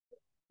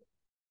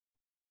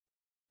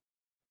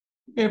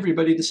Hey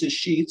everybody, this is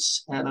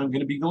Sheets, and I'm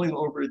going to be going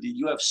over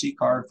the UFC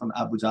card from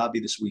Abu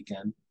Dhabi this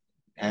weekend.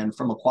 And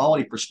from a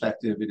quality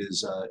perspective,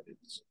 it's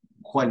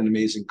quite an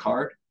amazing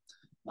card.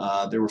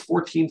 There were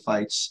 14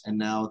 fights, and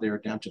now they're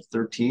down to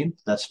 13.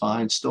 That's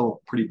fine,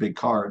 still a pretty big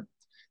card.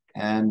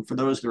 And for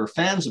those that are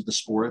fans of the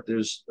sport,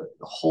 there's a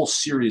whole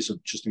series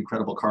of just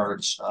incredible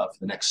cards for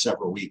the next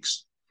several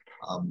weeks.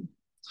 Um,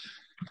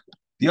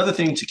 the other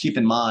thing to keep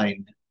in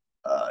mind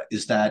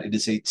is that it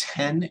is a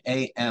 10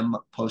 a.m.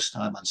 post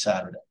time on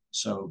Saturday.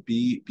 So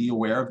be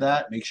aware of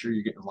that. Make sure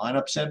you get your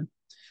lineups in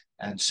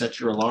and set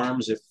your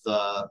alarms if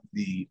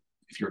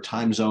your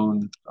time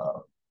zone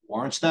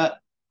warrants that,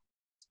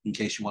 in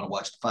case you want to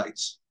watch the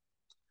fights.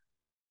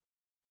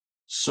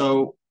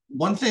 So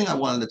one thing I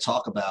wanted to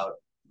talk about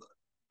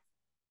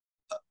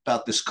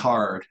this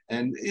card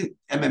and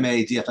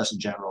MMA DFS in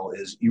general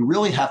is you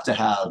really have to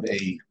have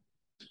a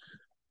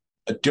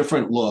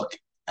different look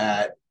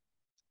at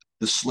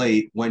the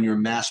slate when you're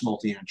mass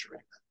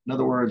multi-entering. In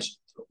other words,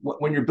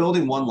 when you're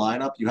building one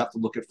lineup, you have to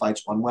look at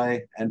fights one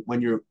way, and when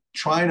you're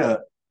trying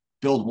to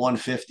build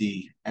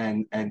 150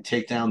 and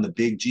take down the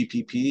big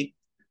GPP,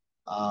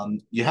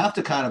 you have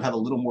to kind of have a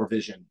little more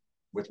vision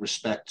with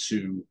respect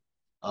to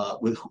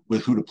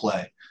with who to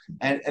play,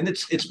 and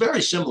it's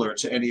very similar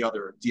to any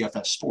other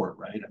DFS sport,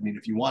 right? I mean,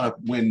 if you want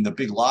to win the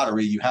big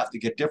lottery, you have to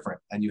get different,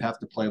 and you have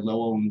to play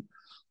low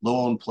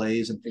owned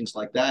plays and things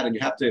like that, and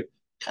you have to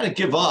kind of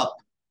give up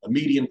a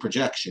median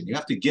projection. You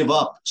have to give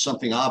up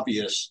something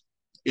obvious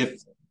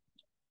if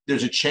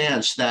there's a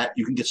chance that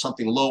you can get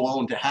something low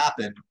owned to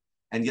happen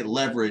and get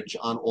leverage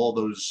on all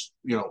those,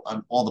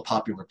 on all the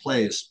popular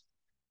plays.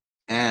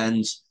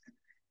 And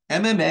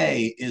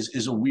MMA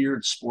is a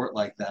weird sport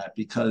like that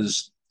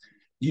because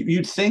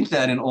you'd think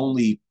that in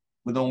only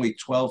with only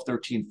 12,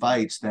 13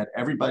 fights that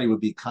everybody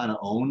would be kind of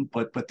owned,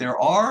 but there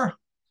are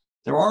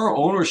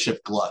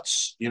ownership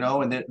gluts,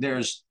 and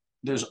there's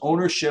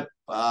ownership.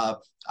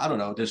 I don't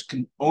know. There's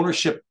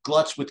ownership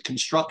gluts with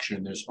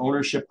construction. There's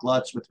ownership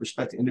gluts with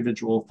respect to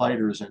individual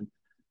fighters, and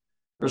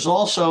there's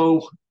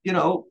also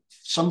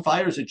some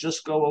fighters that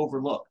just go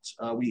overlooked.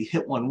 We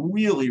hit one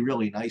really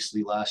really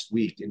nicely last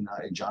week in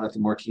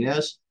Jonathan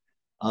Martinez.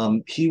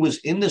 He was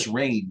in this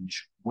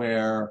range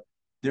where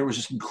there was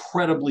just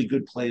incredibly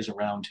good plays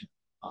around him.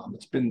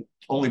 It's been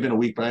only been a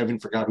week, but I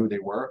haven't forgot who they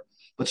were.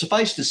 But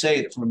suffice to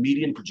say that from a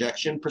median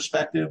projection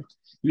perspective,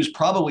 he was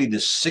probably the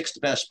sixth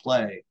best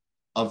play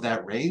of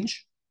that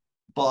range.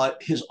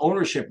 But his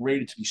ownership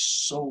rated to be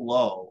so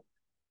low,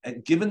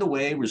 and given the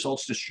way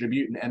results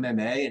distribute in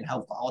MMA and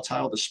how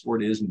volatile the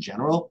sport is in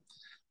general,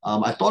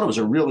 I thought it was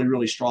a really,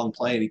 really strong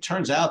play. And he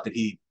turns out that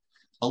he,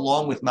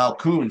 along with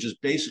Malkoun,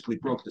 just basically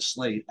broke the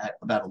slate at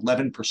about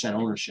 11%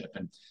 ownership.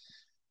 And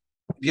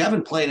if you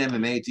haven't played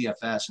MMA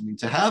DFS, I mean,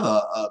 to have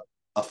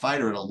a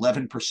fighter at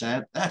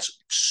 11%, that's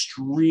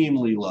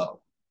extremely low.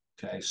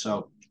 Okay,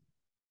 so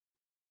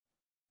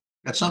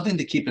that's something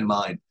to keep in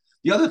mind.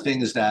 The other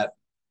thing is that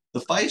the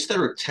fights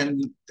that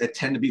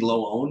tend to be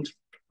low owned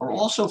are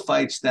also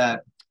fights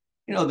that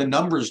the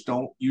numbers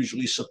don't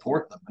usually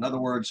support them. In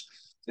other words,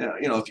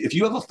 if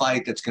you have a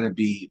fight that's going to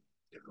be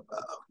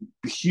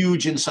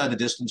huge inside the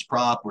distance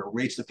prop where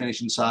rates to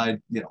finish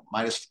inside,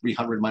 minus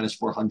 300, minus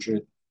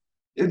 400,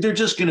 they're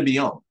just going to be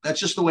owned. That's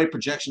just the way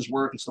projections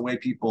work. It's the way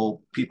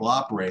people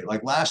operate.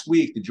 Like last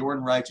week, the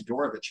Jordan Wright to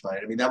Dorovich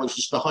fight. I mean, that was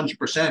just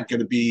 100% going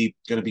to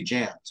be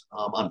jammed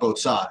on both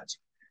sides.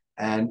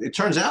 And it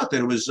turns out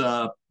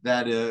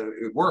that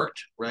it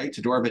worked, right?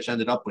 Todorovic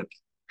ended up with,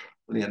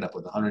 what did he end up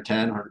with,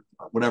 110 or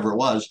whatever it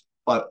was.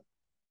 But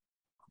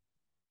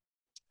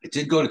it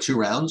did go to 2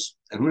 rounds,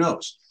 and who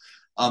knows?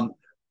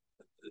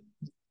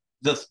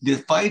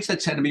 The fights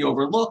that tend to be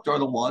overlooked are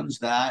the ones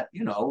that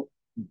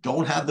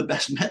don't have the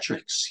best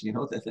metrics,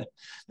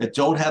 that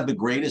don't have the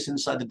greatest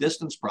inside the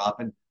distance prop.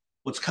 And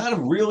what's kind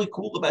of really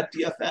cool about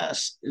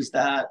DFS is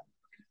that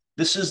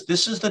this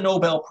is the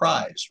Nobel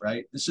Prize,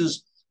 right? This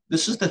is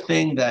the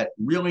thing that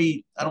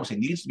really, I don't say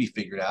needs to be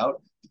figured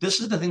out. This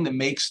is the thing that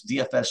makes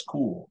DFS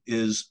cool,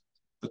 is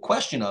the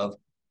question of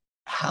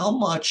how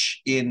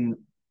much in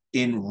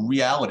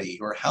reality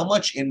or how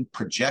much in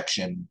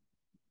projection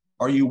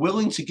are you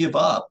willing to give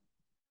up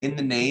in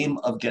the name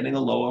of getting a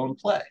low owned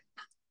play?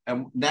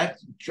 And that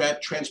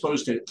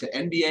transposed to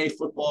NBA,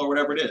 football, or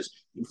whatever it is.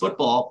 In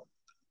football,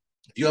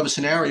 if you have a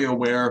scenario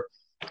where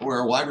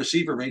a wide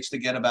receiver rates to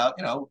get about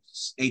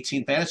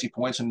 18 fantasy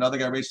points, and another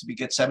guy rates to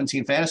get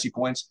 17 fantasy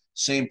points,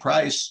 same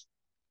price.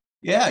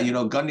 Yeah,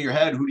 gun to your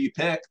head, who do you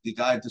pick? The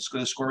guy that's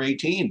going to score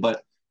 18.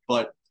 But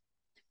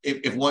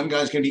if one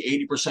guy's going to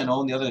be 80%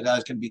 owned, the other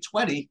guy's going to be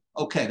 20.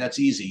 Okay, that's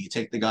easy. You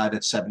take the guy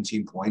that's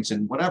 17 points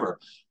and whatever.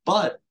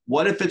 But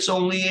what if it's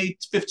only a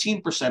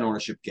 15%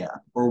 ownership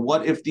gap? Or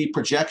what if the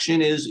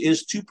projection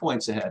is 2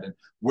 points ahead? And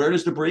where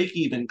does the break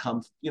even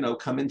come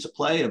into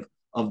play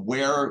of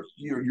where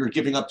you're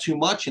giving up too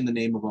much in the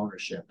name of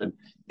ownership? And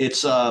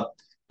it's and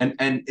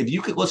if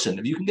you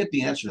can get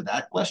the answer to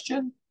that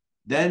question,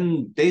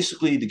 then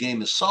basically the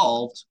game is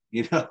solved,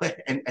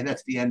 and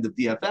that's the end of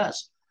DFS.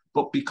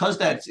 But because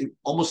that's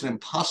almost an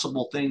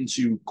impossible thing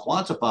to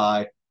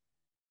quantify,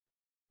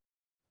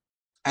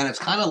 and it's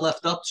kind of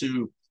left up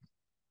to,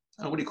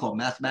 what do you call it,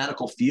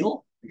 mathematical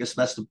feel. I guess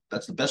that's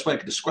the best way I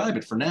could describe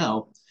it for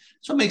now.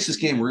 So it makes this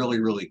game really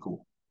really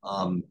cool.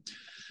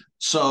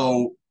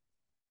 So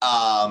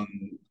I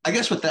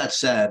guess with that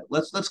said,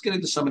 let's get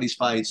into some of these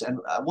fights, and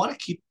I want to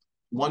keep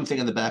one thing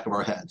in the back of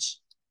our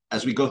heads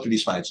as we go through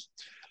these fights.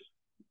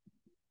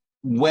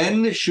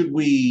 When should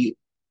we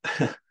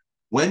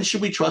when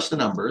should we trust the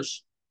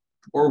numbers,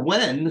 or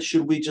when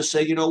should we just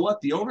say, you know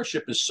what, the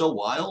ownership is so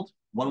wild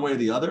one way or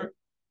the other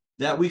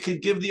that we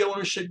could give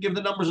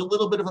the numbers a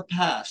little bit of a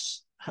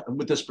pass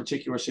with this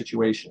particular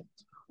situation,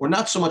 or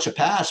not so much a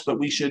pass, but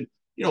we should,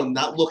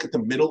 not look at the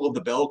middle of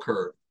the bell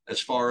curve as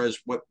far as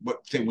what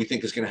thing we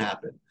think is going to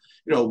happen.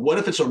 What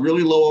if it's a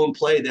really low owned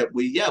play that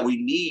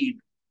we need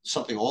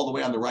something all the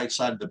way on the right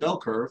side of the bell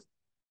curve.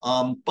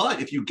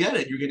 But if you get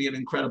it, you're going to get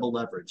incredible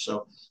leverage.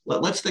 So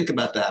let's think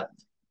about that.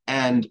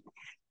 And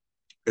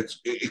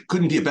it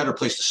couldn't be a better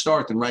place to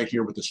start than right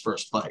here with this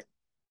first fight.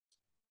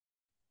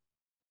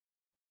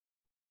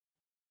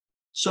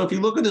 So if you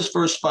look at this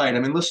first fight, I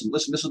mean, listen,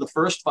 this is the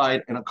first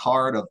fight in a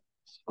card of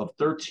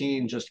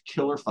 13 just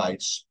killer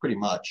fights, pretty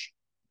much.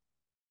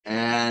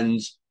 And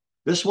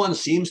this one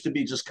seems to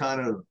be just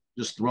kind of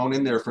just thrown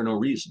in there for no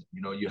reason.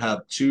 You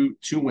have two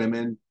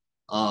women,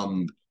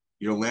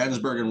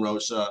 Landsberg and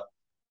Rosa.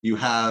 You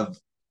have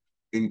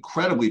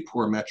incredibly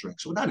poor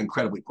metrics. Well, not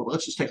incredibly poor, but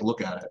let's just take a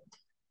look at it.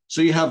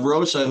 So you have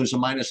Rosa, who's a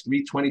minus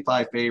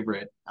 325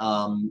 favorite.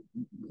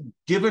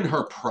 Given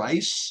her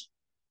price,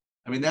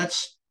 I mean,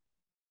 it's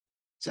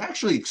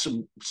actually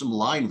some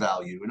line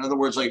value. In other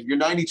words, like you're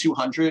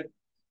 9,200,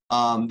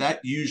 that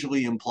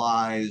usually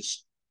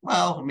implies,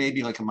 well,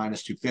 maybe like a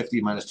minus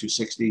 250, minus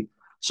 260.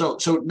 So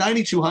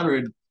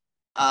 9,200,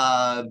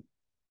 I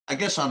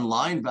guess on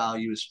line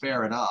value is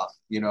fair enough,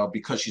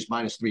 because she's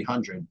minus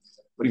 300.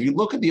 But if you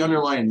look at the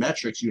underlying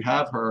metrics, you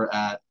have her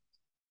at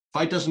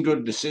fight doesn't go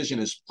to decision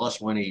is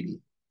plus 180,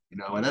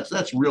 and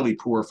that's really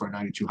poor for a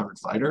 9,200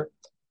 fighter.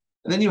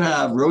 And then you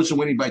have Rosa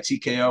winning by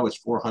TKO is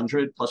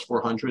 400 plus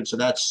 400. So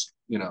that's,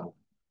 20%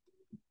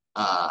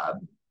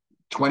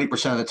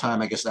 of the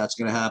time, I guess that's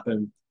going to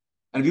happen.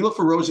 And if you look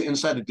for Rosa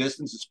inside the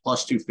distance, it's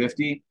plus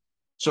 250.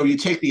 So you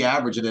take the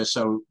average of this.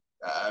 So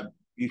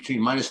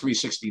between minus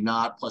 360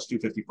 not, plus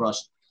 250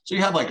 plus. So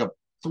you have like a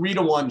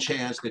 3-to-1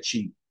 chance that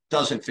she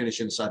doesn't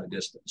finish inside the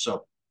distance.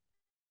 So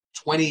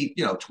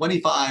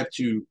 25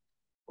 to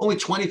only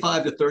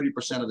 25 to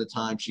 30% of the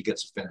time she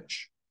gets a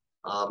finish.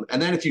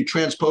 And then if you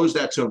transpose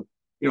that to,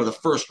 the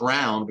first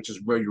round, which is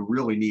where you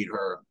really need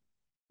her,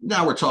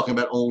 now we're talking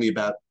about only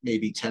about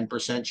maybe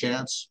 10%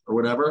 chance or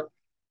whatever.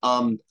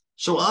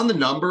 So on the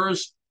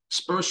numbers,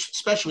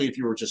 especially if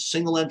you were just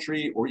single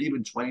entry or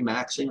even 20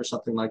 maxing or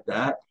something like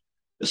that,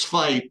 this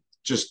fight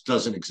just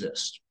doesn't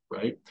exist,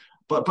 right?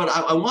 But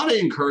I want to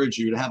encourage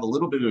you to have a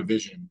little bit of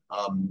vision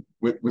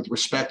with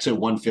respect to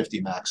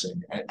 150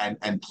 maxing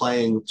and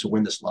playing to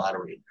win this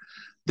lottery.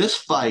 This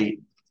fight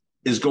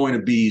is going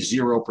to be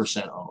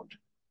 0% owned,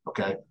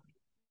 okay?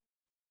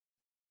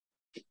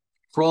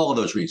 For all of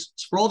those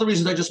reasons. For all the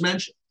reasons I just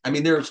mentioned. I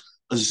mean, there's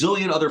a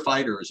zillion other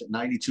fighters at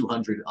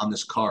 9,200 on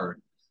this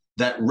card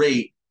that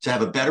rate to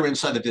have a better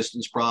inside the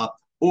distance prop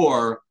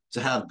or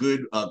to have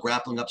good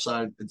grappling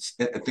upside and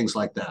things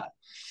like that.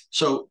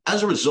 So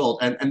as a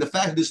result, and the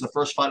fact that this is the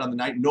first fight on the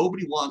night,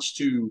 nobody wants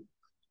to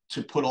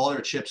put all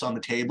their chips on the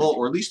table,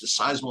 or at least a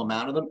sizable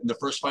amount of them in the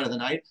first fight of the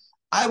night.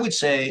 I would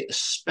say,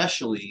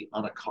 especially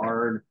on a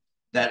card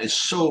that is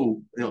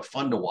so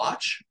fun to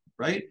watch,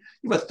 right?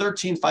 You have a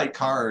 13 fight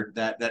card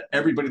that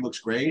everybody looks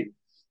great.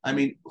 I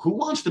mean, who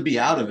wants to be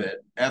out of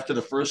it after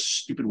the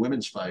first stupid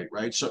women's fight,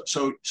 right? So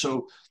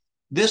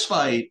this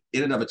fight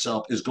in and of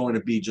itself is going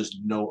to be just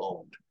no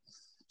owned.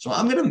 So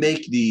I'm going to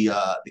make the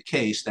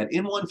case that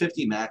in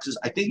 150 maxes,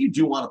 I think you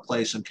do want to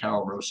play some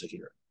Carol Rosa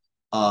here.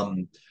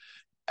 From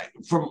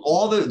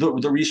all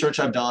the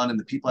research I've done and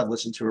the people I've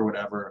listened to or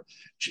whatever,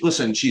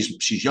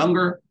 she's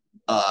younger.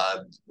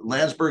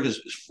 Landsberg is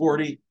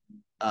 40.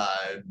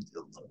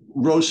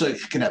 Rosa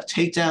can have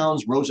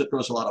takedowns. Rosa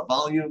throws a lot of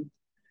volume,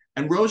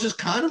 and Rosa's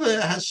kind of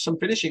has some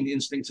finishing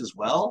instincts as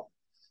well.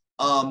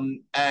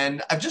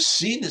 And I've just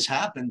seen this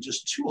happen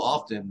just too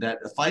often, that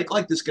a fight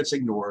like this gets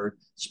ignored,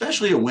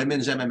 especially a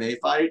women's MMA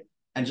fight,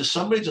 and just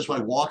somebody just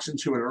like walks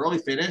into an early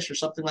finish or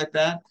something like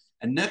that.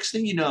 And next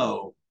thing you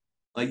know,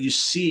 like you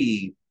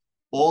see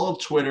all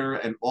of Twitter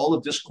and all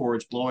of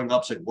Discords blowing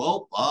up saying,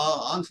 well,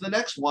 on to the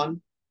next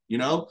one,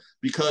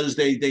 because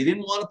they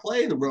didn't want to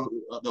play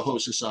the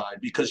host side,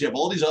 because you have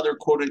all these other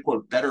quote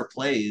unquote better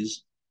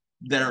plays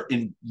that are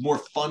in more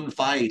fun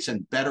fights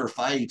and better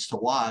fights to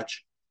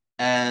watch.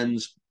 And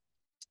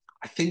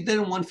I think that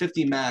in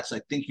 150 max,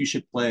 I think you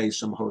should play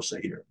some Hosa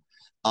here.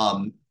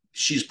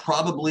 She's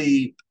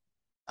probably,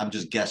 I'm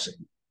just guessing,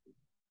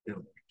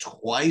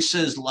 twice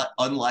as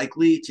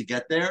unlikely to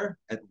get there,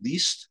 at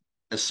least,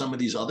 as some of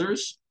these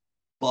others.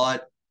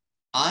 But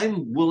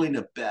I'm willing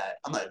to bet,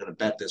 I'm not going to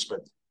bet this,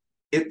 but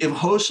if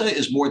Hosa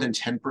is more than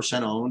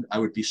 10% owned, I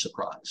would be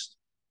surprised.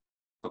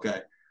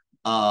 Okay.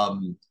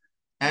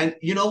 And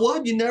you know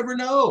what? You never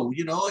know.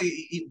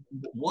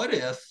 What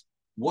if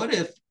What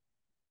if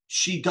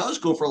she does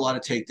go for a lot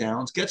of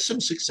takedowns, gets some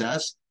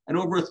success, and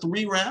over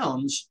 3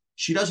 rounds,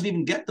 she doesn't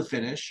even get the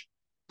finish,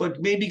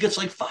 but maybe gets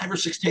like 5 or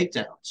 6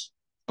 takedowns.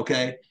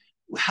 Okay.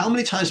 How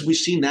many times have we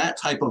seen that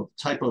type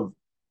of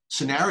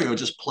scenario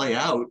just play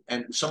out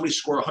and somebody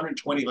score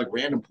 120 like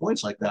random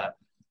points like that?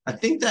 I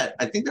think their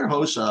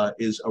Hosa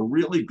is a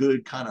really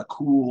good kind of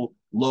cool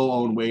low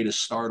owned way to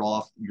start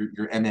off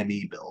your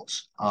MME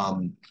builds.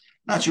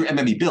 Not your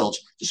MME builds.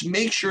 Just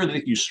make sure that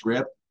if you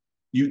script,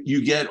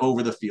 you get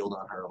over the field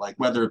on her, like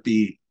whether it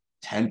be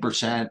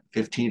 10%,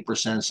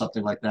 15%,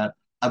 something like that.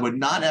 I would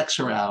not X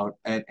her out,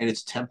 and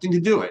it's tempting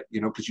to do it,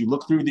 because you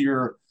look through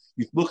your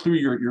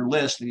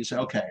list and you say,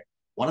 okay,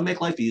 want to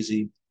make life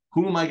easy.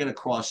 Who am I going to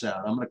cross out?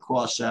 I'm going to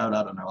cross out.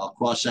 I don't know. I'll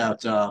cross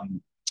out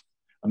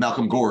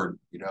Malcolm Gordon,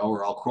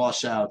 or I'll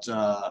cross out.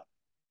 I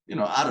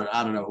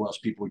don't know who else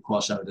people would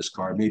cross out of this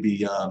card.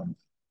 Maybe uh,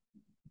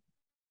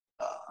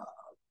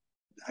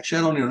 actually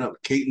I don't even know.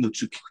 Kaiten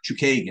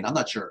Chukagian. I'm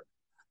not sure.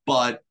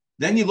 But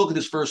then you look at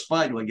this first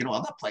fight, you're like, I'm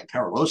not playing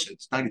Pararosa.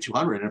 It's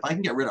 9,200. And if I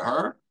can get rid of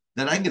her,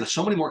 then I can get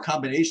so many more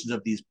combinations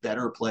of these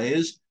better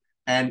plays.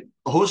 And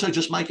Hosa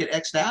just might get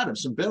X'd out of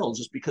some builds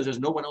just because there's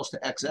no one else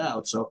to X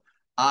out. So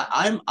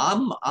I'm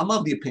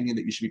of the opinion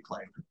that you should be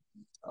playing,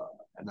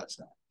 and that's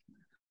that.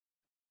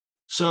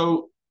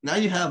 So now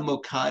you have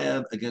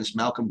Mokaev against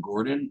Malcolm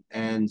Gordon,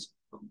 and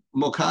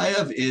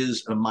Mokaev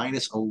is a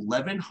minus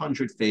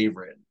 1,100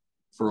 favorite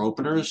for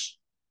openers.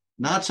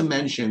 Not to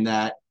mention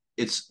that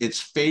it's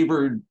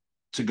favored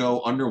to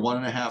go under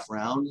 1.5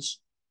 rounds.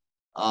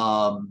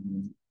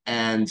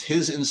 And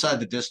his inside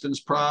the distance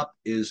prop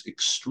is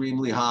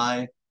extremely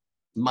high,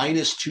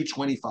 minus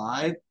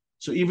 225.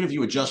 So even if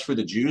you adjust for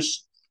the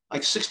juice,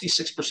 like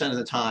 66% of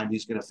the time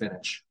he's going to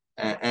finish.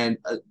 And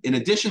in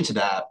addition to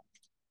that,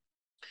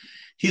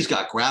 he's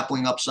got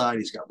grappling upside,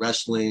 he's got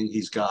wrestling,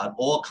 he's got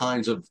all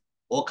kinds of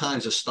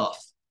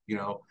stuff,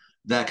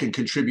 that can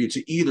contribute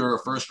to either a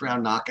first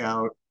round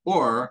knockout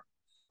or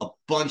a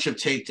bunch of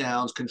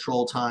takedowns,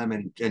 control time,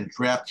 and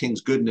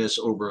DraftKings goodness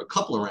over a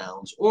couple of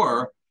rounds,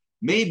 or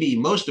maybe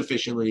most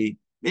efficiently,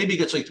 maybe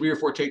gets like 3 or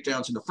 4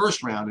 takedowns in the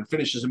first round and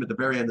finishes him at the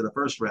very end of the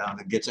first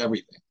round and gets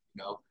everything,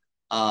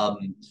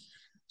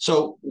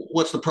 So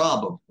what's the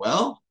problem?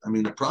 Well, I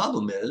mean, the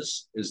problem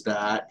is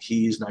that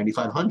he's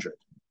 9,500,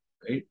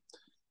 right?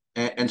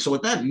 And so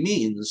what that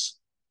means,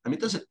 I mean,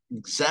 it doesn't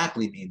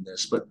exactly mean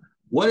this, but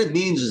what it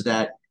means is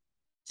that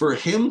for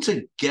him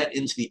to get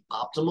into the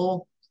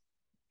optimal,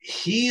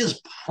 he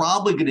is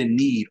probably going to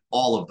need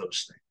all of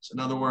those things. In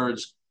other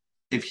words,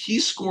 if he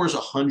scores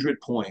 100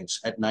 points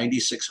at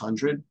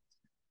 9,600,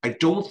 I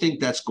don't think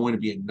that's going to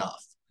be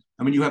enough.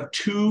 I mean, you have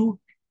 2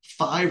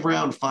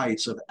 5-round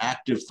fights of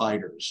active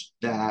fighters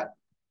that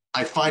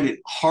I find it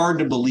hard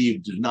to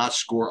believe do not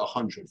score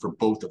 100 for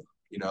both of them.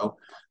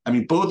 I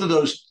mean, both of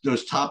those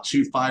top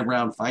 2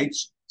 5-round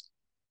fights,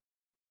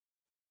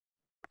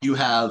 you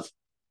have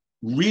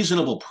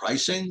reasonable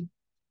pricing.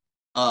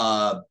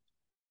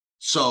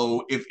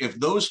 So if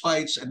those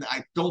fights, and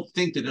I don't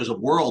think that there's a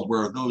world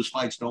where those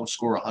fights don't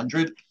score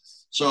 100.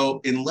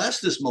 So unless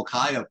this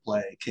Mokaev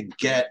play can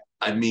get,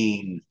 I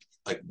mean,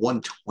 like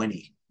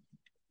 120,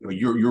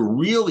 you're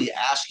really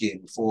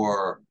asking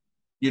for,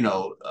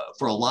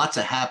 for a lot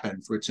to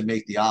happen for it to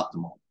make the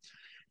optimal.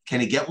 Can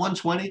he get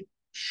 120?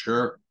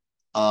 Sure.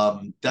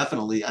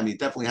 Definitely. I mean,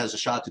 definitely has a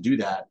shot to do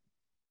that.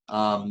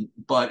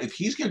 But if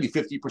he's going to be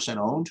 50%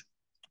 owned,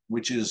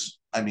 which is,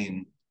 I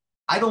mean,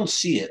 I don't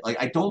see it. Like,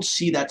 I don't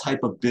see that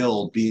type of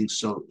build being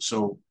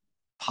so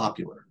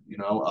popular.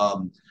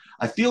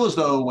 I feel as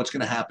though what's going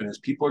to happen is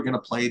people are going to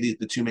play the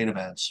 2 main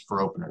events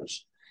for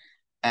openers,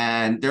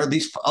 and there are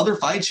these other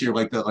fights here,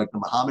 like the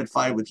Muhammad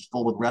fight, which is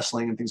full with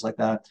wrestling and things like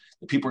that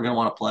people are going to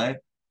want to play.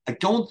 I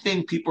don't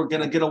think people are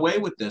going to get away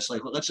with this.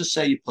 Like, let's just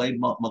say you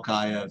played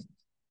Mokaev,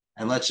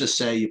 and let's just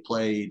say you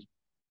played,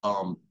 I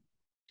don't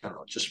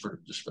know, just for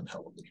the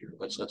hell of it here.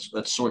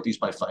 Let's sort these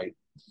by fight.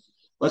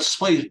 Let's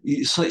say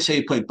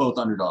you played both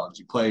underdogs.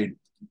 You played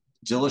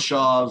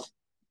Dillashaw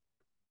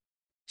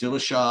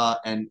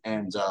and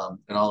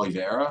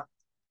Oliveira.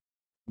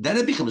 Then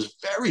it becomes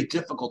very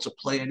difficult to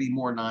play any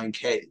more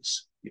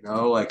 9Ks.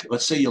 Like,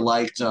 let's say you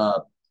liked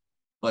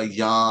like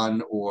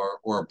Jan or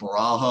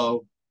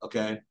Barajo.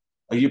 Okay,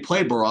 you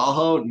play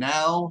Barajo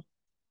now.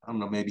 I don't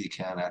know. Maybe you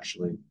can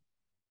actually.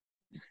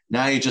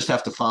 Now you just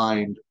have to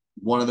find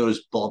one of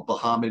those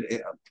Muhammad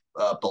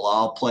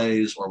Bilal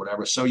plays or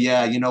whatever. So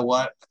yeah, you know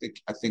what?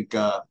 I think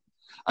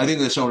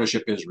this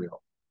ownership is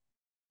real.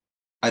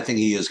 I think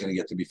he is going to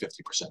get to be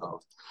 50%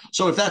 off.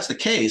 So if that's the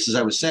case, as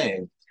I was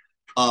saying,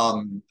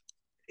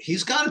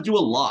 he's got to do a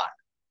lot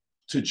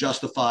to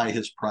justify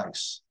his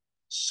price.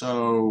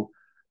 So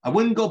I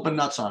wouldn't go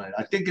nuts on it.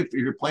 I think if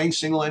you're playing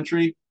single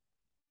entry,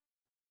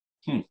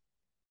 I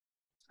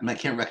mean, I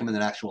can't recommend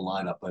an actual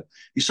lineup, but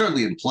he's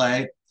certainly in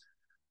play.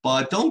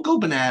 But don't go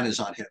bananas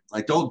on him.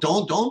 Like, don't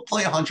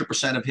play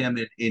 100% of him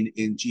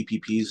in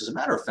GPPs. As a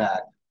matter of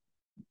fact,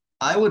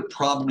 I would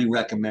probably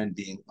recommend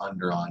being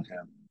under on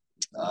him.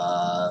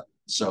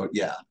 So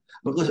yeah,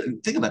 but listen,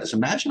 think about this.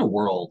 Imagine a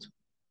world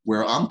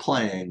where I'm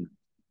playing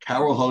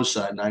Karol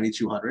Hossa at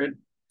 9,200,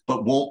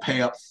 but won't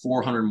pay up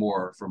 400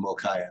 more for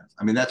Mokayev.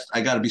 I mean, that's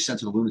I got to be sent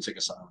to the lunatic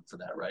asylum for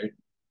that, right?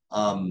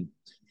 Um,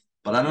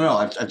 but I don't know.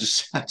 I've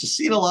just I've just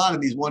seen a lot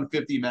of these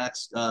 150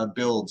 max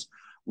builds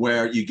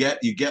where you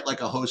get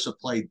like a Hossa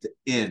play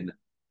in,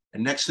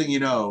 and next thing you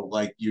know,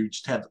 like you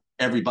just have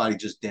everybody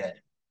just dead.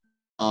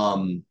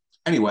 Um,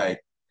 anyway,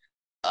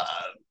 uh,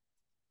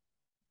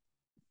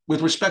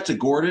 with respect to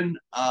Gordon,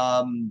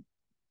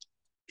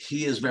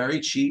 he is very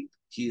cheap.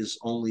 He is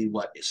only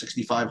what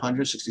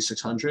 6,500,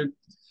 6,600,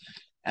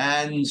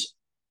 and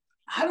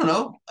I don't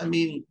know. I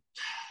mean,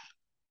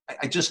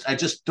 I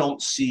just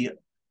don't see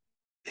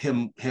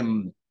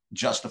him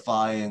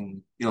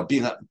justifying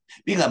being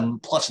a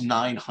plus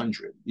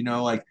 900.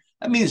 Like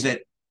that means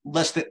that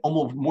less than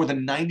almost more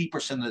than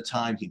 90% of the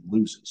time he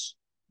loses,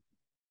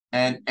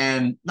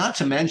 and not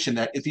to mention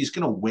that if he's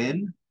going to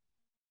win,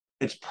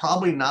 it's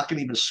probably not going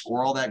to even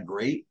score all that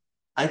great.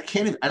 I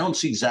don't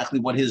see exactly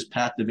what his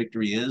path to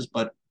victory is,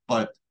 but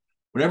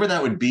whatever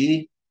that would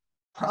be,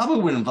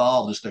 probably would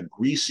involve just a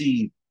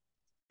greasy.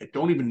 I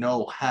don't even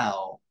know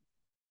how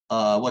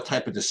what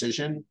type of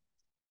decision.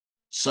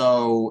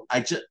 So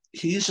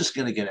he's just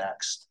going to get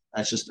X'd.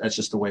 That's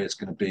just the way it's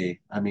going to be.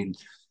 I mean,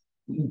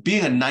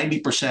 being a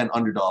 90%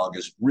 underdog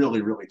is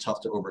really really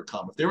tough to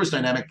overcome. If there was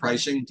dynamic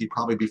pricing, he'd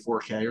probably be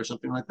 4K or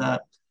something like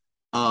that.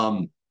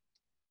 Um,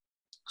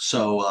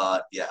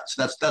 yeah,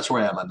 so that's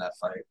where I am on that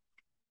fight.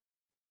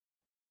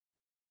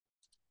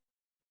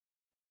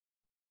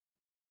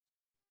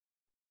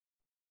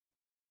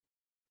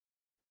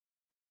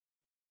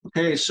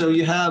 Okay, so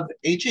you have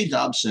AJ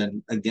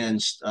Dobson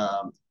against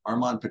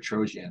Armand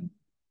Petrosian,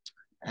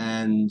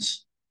 and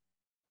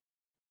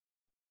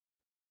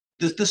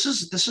this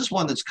is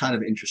one that's kind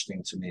of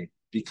interesting to me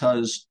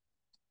because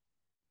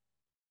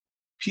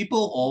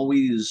people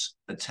always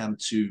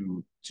attempt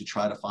to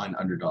try to find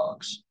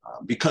underdogs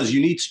because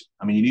you need to.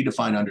 I mean, you need to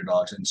find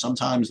underdogs, and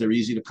sometimes they're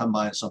easy to come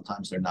by, and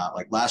sometimes they're not.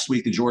 Like last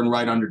week, the Jordan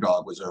Wright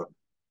underdog was a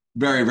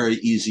very very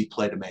easy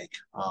play to make.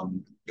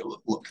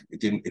 Look, it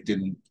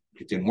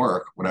didn't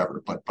work,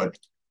 whatever, but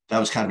that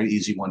was kind of an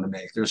easy one to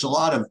make. There's a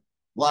lot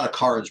of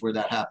cards where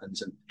that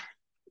happens, and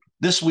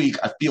this week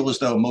I feel as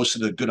though most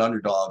of the good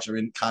underdogs are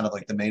in kind of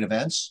like the main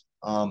events.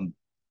 And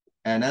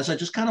as I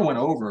just kind of went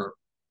over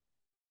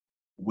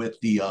with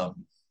the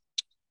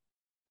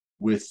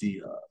with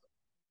the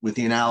with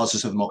the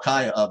analysis of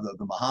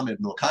the Muhammad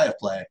Mokayev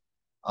play,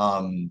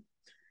 um,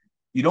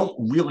 you don't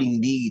really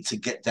need to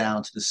get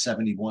down to the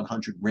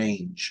 7,100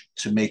 range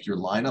to make your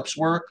lineups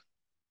work.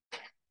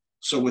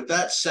 So with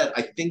that said,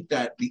 I think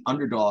that the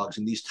underdogs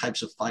in these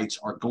types of fights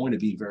are going to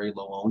be very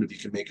low owned if you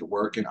can make it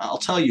work. And I'll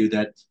tell you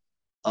that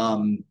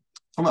um,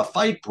 from a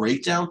fight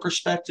breakdown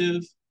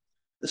perspective,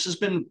 this has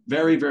been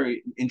very,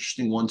 very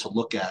interesting one to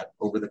look at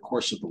over the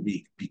course of the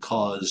week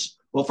because,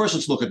 well, first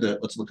let's look at the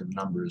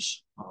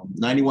numbers.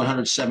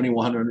 9,100,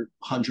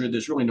 7,100.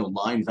 There's really no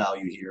line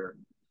value here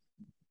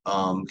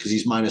because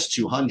he's minus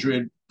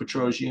 200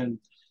 Petrosian,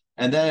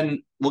 and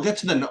then we'll get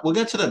to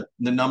the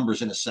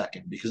numbers in a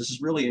second because this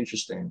is really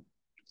interesting.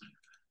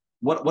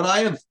 What I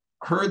have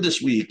heard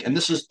this week, and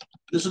this is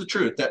the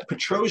truth, that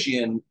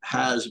Petrosian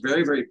has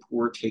very very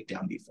poor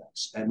takedown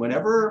defense, and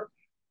whenever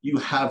you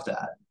have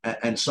that,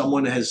 and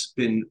someone has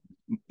been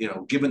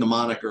given the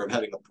moniker of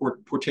having a poor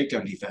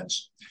takedown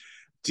defense,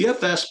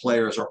 DFS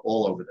players are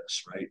all over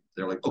this, right?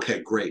 They're like,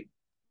 okay, great,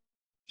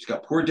 he's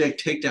got poor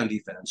takedown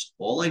defense.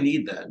 All I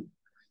need then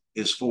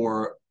is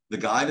for the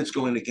guy that's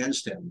going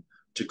against him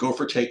to go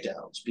for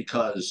takedowns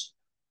because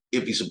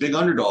if he's a big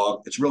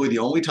underdog, it's really the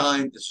only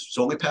time, it's his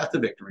only path to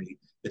victory.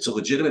 It's a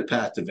legitimate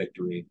path to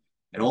victory.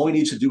 And all he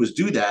needs to do is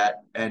do that.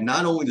 And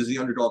not only does the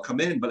underdog come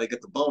in, but I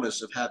get the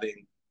bonus of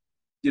having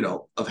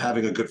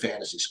a good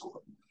fantasy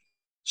score.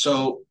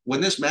 So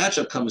when this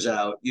matchup comes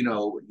out,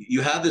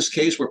 you have this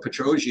case where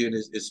Petrosian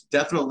is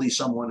definitely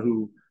someone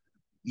who,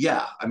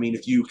 yeah, I mean,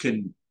 if you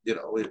can,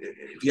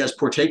 if he has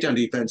poor takedown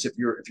defense,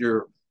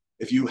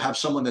 if you have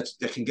someone that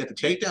can get the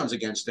takedowns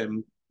against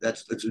him,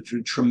 it's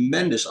a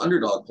tremendous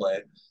underdog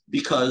play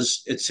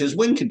because it's his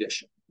win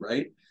condition,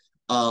 right?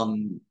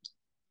 Um,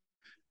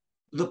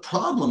 the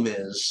problem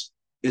is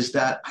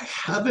that I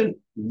haven't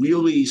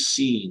really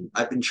seen.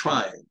 I've been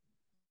trying,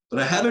 but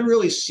I haven't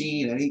really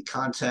seen any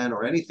content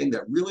or anything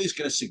that really is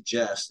going to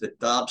suggest that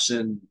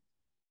Dobson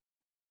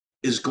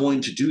is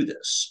going to do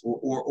this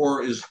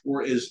or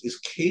is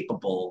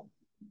capable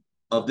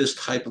of this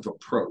type of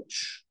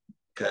approach.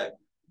 Okay.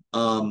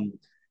 Um,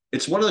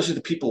 it's one of those things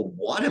that people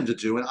want him to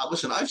do. And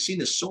listen, I've seen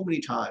this so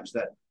many times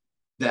that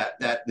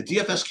the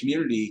DFS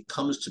community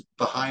comes to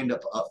behind a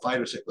fighter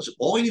and say, listen,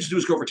 all he needs to do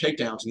is go for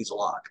takedowns and he's a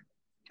lock.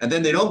 And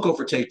then they don't go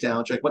for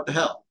takedowns. You're like, what the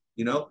hell?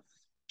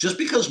 Just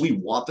because we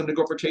want them to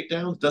go for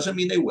takedowns doesn't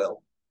mean they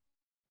will.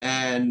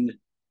 And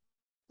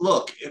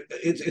look,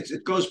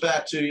 it goes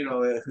back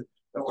to,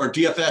 or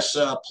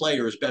DFS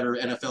players better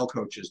NFL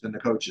coaches than the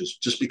coaches,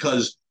 just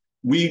because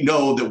we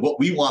know that what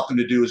we want them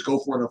to do is go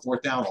for it on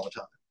fourth down all the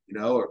time,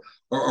 or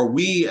are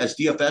we as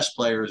DFS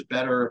players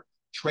better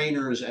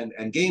trainers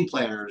and game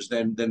planners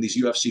than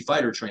these UFC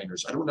fighter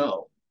trainers? I don't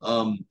know.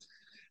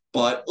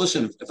 But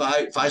listen,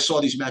 if I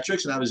saw these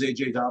metrics and I was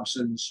AJ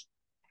Dobson's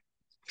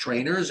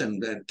trainers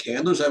and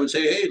handlers, I would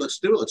say, hey, let's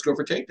do it. Let's go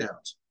for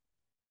takedowns.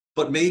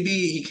 But maybe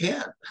he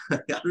can't. I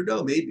don't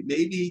know. Maybe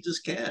he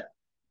just can't.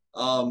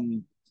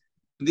 Um,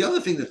 the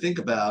other thing to think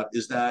about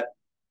is that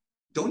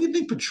don't you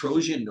think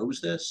Petrosian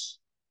knows this?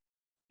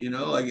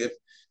 Like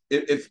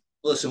if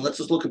listen, let's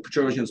just look at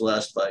Petrosian's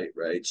last fight,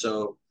 right?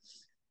 So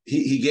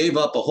he gave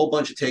up a whole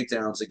bunch of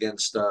takedowns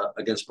against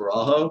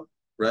Barajo,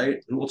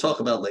 right? And we'll talk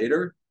about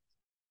later.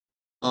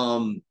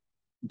 Um,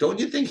 don't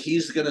you think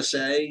he's going to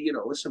say,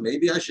 listen,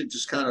 maybe I should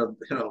just kind of,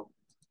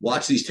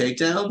 watch these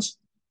takedowns?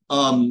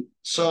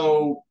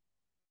 So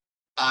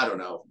I don't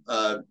know.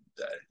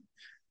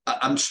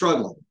 I'm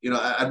struggling.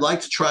 I'd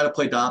like to try to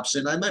play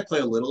Dobson. I might play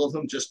a little of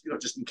him just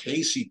in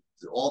case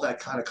all that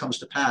kind of comes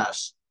to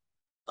pass.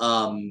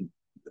 Um,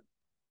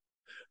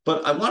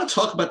 but I want to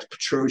talk about the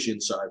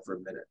Petrosian side for a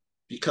minute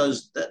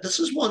because this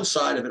is one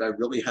side of it I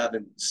really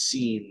haven't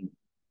seen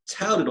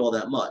touted all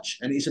that much.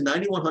 And he's a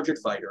 9,100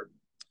 fighter.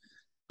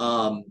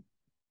 Um,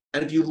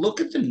 and if you look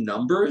at the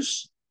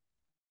numbers,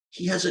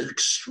 he has an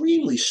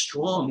extremely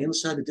strong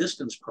inside the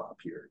distance prop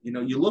here.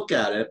 You look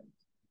at it,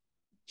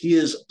 he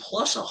is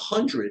plus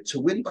 100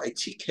 to win by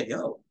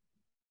TKO.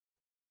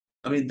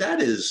 I mean,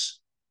 that's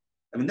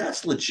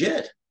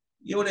legit.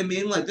 You know what I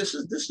mean? Like this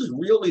is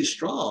really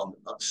strong.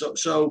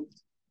 So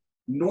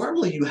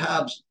normally you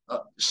have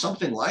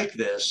something like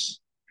this,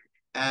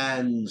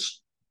 and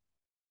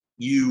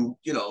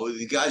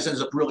the guys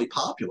ends up really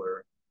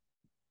popular.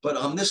 But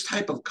on this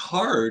type of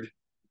card,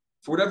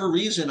 for whatever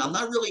reason, I'm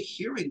not really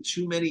hearing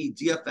too many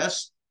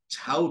DFS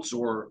touts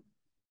or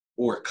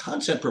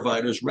content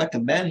providers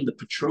recommend the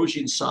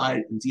Petrosian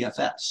side in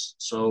DFS.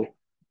 So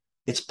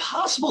it's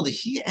possible that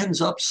he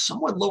ends up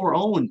somewhat lower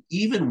owned,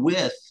 even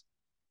with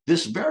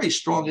this very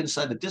strong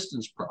inside the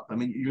distance prop. I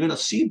mean, you're going to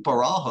see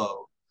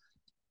Barajo,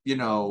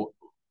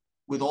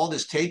 with all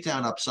this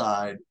takedown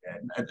upside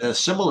at a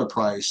similar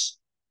price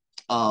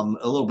a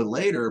little bit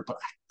later, but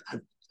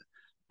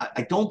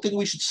I don't think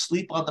we should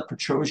sleep on the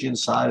Petrosian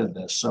side of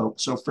this. So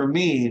for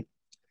me,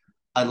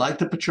 I like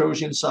the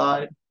Petrosian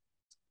side,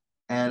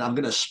 and I'm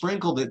going to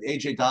sprinkle the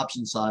AJ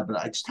Dobson side, but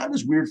I just have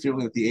this weird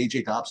feeling that the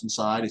AJ Dobson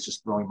side is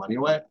just throwing money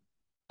away.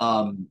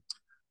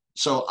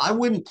 So I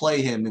wouldn't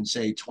play him in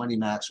say 20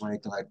 max or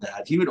anything like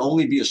that. He would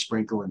only be a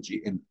sprinkle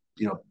in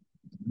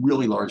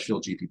really large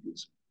field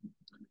GPPs.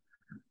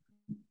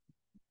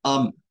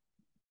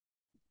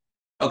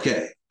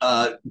 Okay.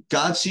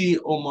 Gazi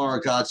Omar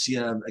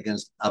Gadzhiev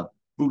against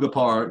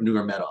Bugapar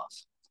Nurmagomedov.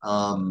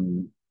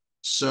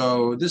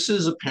 So this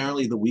is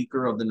apparently the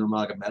weaker of the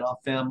Nurmagomedov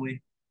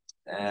family,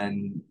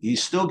 and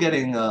he's still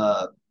getting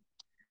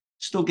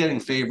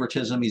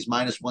favoritism. He's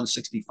minus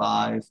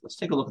 165. Let's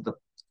take a look at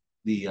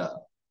the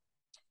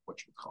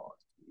what you call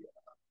it, the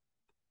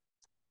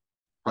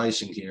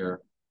pricing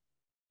here.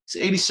 It's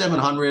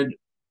 8,700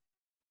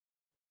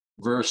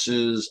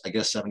 versus I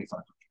guess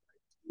 7,500.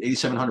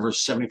 8,700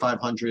 versus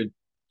 7,500.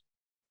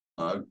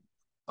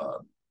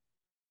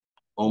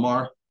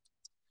 Omar.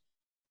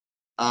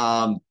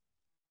 The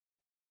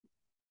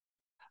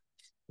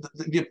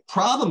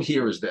problem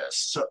here is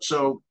this.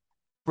 So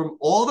from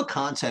all the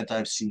content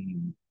I've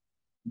seen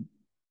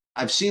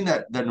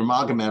that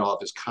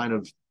Nurmagomedov is kind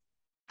of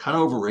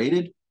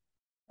overrated.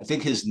 I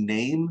think his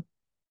name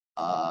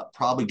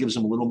probably gives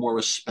him a little more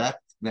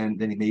respect than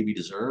he maybe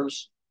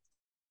deserves.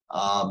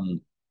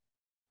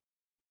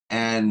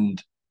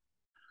 And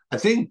I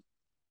think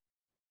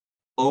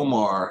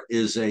Omar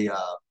is a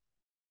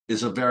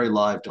very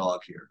live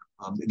dog here.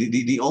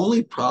 The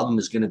only problem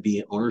is going to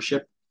be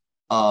ownership.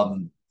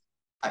 I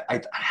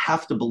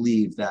have to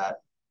believe that,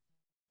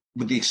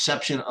 with the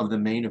exception of the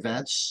main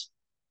events,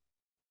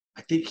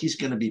 I think he's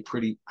going to be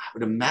pretty. I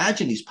would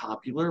imagine he's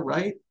popular,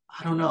 right?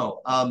 I don't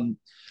know.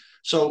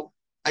 So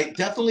I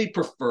definitely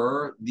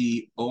prefer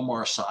the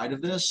Omar side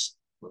of this.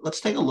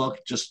 Let's take a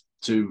look just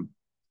to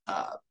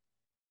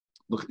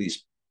look at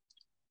these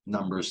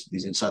numbers,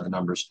 these inside the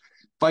numbers.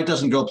 Fight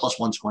doesn't go plus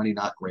 120,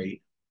 not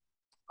great.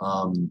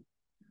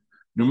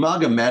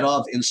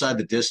 Nurmagomedov inside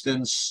the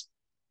distance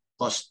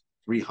plus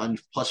 300,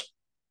 plus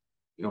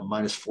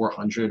minus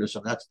 400 or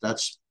something.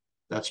 That's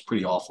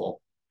pretty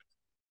awful.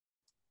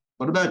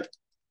 What about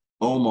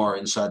Omar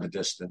inside the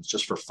distance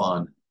just for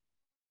fun?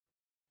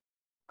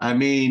 I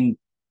mean,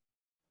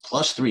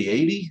 plus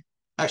 380.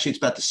 Actually, it's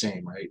about the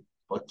same, right?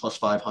 But plus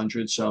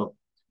 500. So,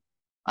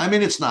 I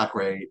mean, it's not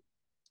great.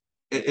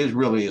 It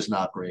really is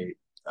not great.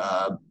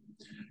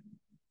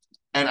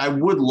 And I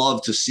would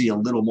love to see a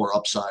little more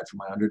upside for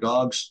my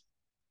underdogs.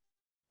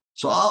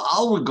 So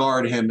I'll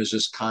regard him as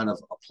just kind of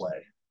a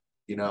play.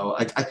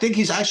 I think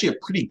he's actually a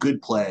pretty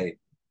good play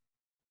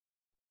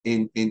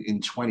in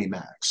 20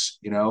 max.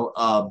 I don't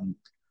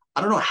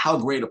know how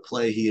great a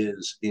play he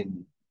is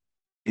in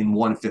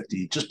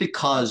 150, just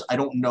because I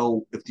don't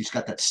know if he's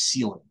got that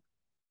ceiling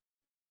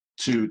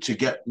to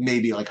get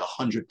maybe like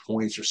 100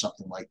 points or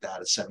something like that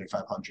at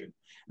 7,500.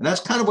 And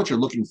that's kind of what you're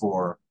looking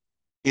for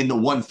in the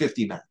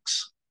 150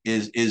 max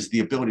is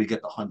the ability to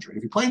get the 100.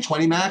 If you're playing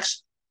 20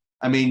 max,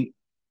 I mean,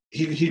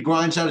 he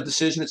grinds out a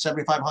decision at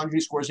 7,500. He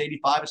scores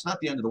 85. It's not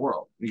the end of the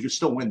world. You can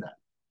still win that,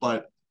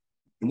 but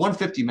in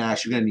 150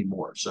 max, you're going to need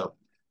more. So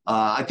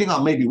I think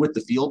I'll maybe with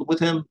the field with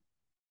him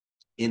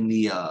in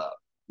the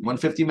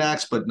 150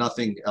 max, but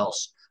nothing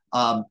else.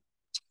 Nurmagomedov,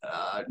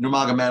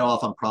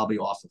 I'm probably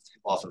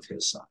off of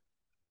his side.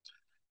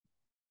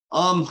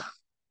 Um,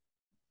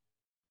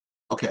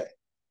 okay,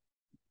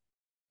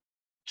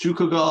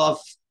 Chukagov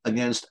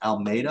against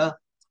Almeida.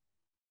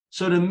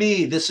 So to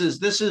me, this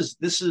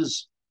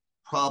is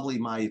probably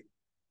my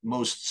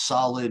most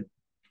solid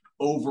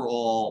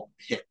overall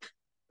pick,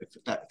 if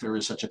there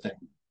is such a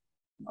thing,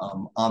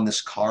 on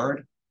this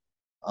card.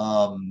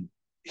 Um,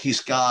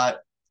 he's got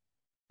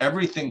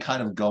everything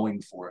kind of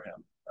going for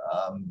him.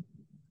 Um,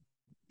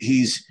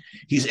 he's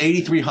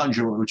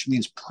 8,300, which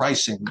means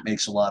pricing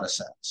makes a lot of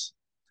sense.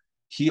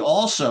 He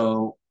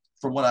also,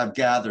 from what I've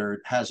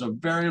gathered, has a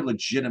very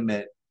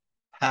legitimate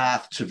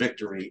path to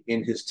victory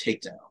in his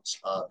takedowns.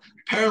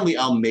 Apparently,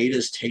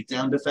 Almeida's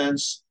takedown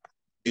defense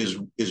is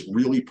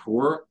really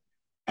poor,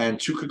 and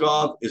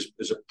Tukagov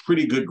is a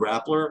pretty good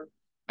grappler.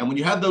 And when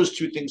you have those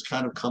two things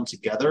kind of come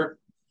together,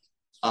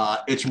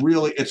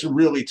 it's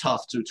really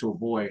tough to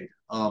avoid.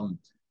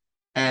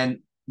 And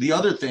the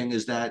other thing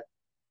is that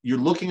you're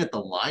looking at the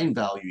line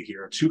value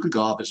here.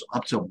 Tukagov is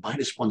up to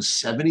minus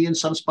 170 in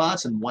some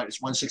spots and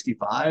minus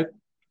 165.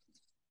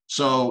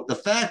 So the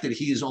fact that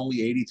he is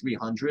only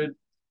 8,300,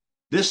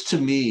 this to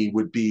me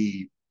would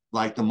be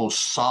like the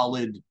most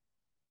solid,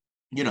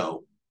 you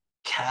know,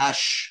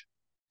 cash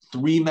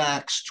 3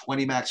 max,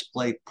 20 max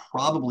play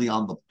probably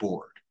on the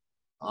board.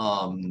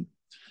 Um,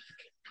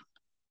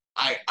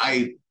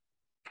 I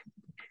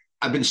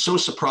I've been so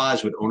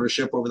surprised with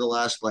ownership over the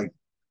last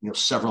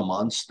several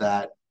months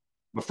that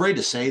I'm afraid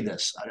to say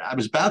this. I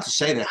was about to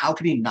say that how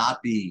can he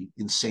not be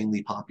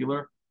insanely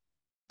popular?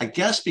 I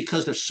guess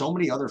because there's so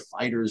many other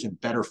fighters and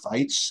better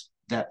fights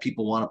that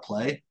people want to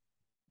play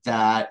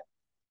that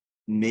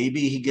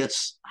maybe he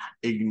gets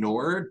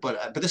ignored.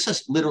 But this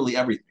has literally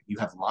everything. You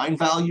have line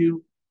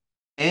value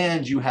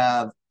and you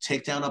have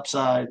takedown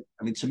upside.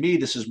 I mean, to me,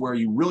 this is where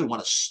you really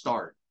want to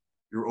start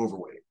your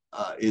overweight.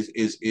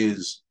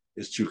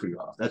 Is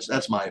Chukuyov.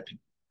 That's my opinion.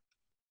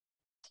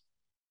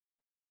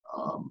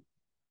 Um,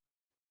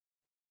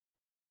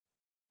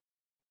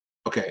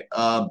 okay,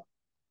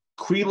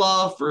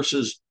 Krylov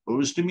versus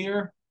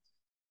Ozdemir.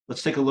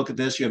 Let's take a look at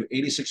this. You have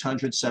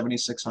 8,600,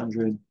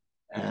 7,600,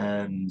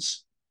 and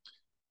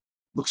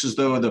looks as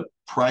though the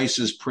price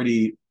is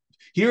pretty.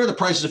 Here, the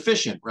price is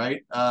efficient,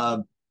 right?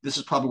 This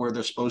is probably where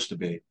they're supposed to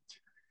be.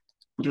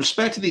 With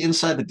respect to the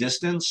inside the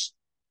distance,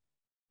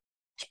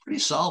 it's pretty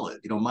solid.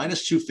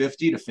 Minus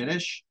 250 to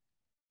finish.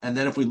 And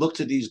then if we look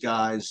to these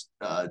guys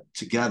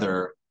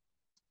together,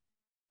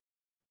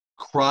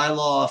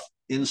 Krylov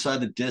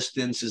inside the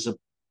distance is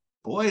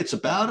it's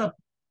about a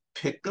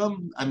pick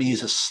 'em. I mean,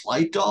 he's a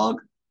slight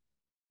dog.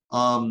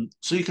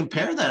 So you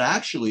compare that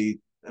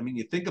actually, I mean,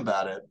 you think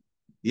about it,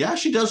 he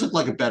actually does look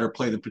like a better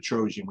play than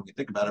Petrosian when you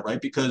think about it,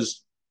 right?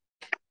 Because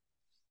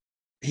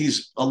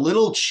he's a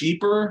little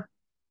cheaper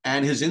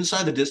and his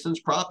inside the distance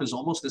prop is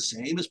almost the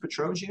same as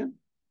Petrosian.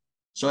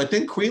 So I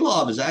think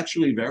Krylov is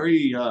actually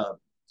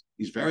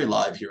he's very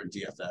live here in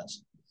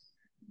DFS.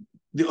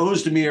 The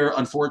Ozdemir,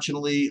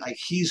 unfortunately,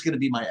 he's going to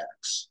be my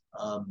X.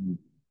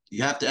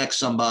 You have to X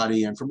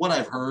somebody. And from what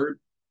I've heard,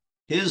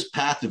 his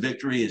path to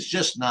victory is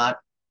just not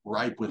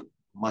ripe with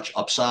much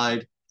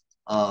upside.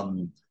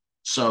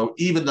 So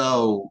even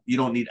though you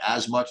don't need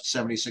as much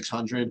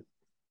 7,600,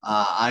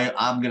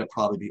 I'm going to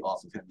probably be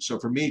off of him. So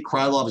for me,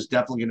 Krylov is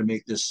definitely going to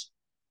make this.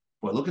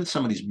 Boy, look at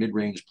some of these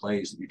mid-range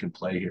plays that you can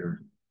play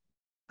here.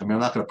 I mean, I'm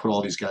not going to put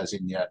all these guys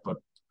in yet, but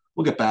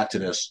we'll get back to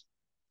this.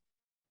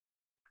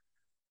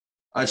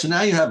 All right, so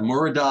now you have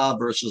Muradov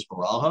versus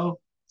Barajo,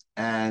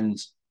 and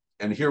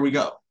here we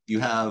go. You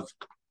have,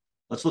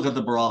 let's look at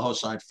the Barajo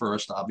side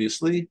first,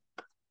 obviously.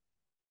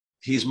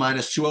 He's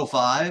minus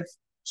 205,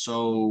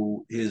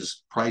 so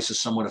his price is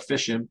somewhat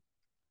efficient,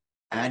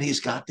 and he's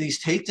got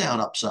these takedown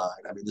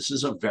upside. I mean, this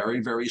is a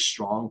very, very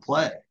strong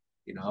play,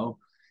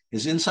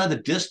 His inside the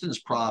distance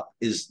prop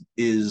is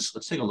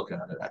let's take a look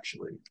at it,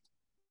 actually.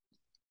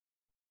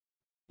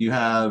 You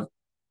have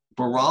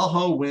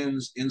Barajo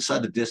wins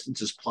inside the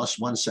distance is plus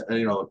one,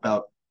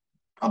 about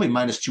probably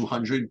minus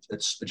 200.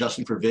 It's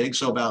adjusting for VIG.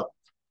 So about,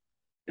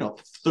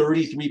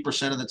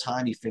 33% of the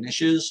time he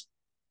finishes.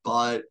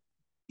 But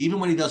even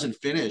when he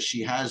doesn't finish,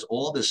 he has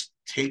all this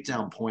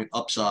takedown point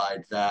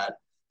upside that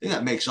I think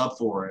that makes up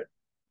for it.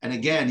 And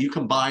again, you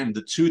combine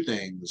the two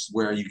things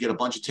where you get a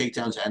bunch of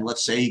takedowns and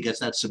let's say he gets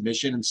that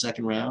submission in the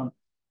second round.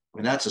 I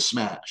mean, that's a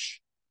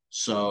smash.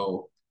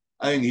 So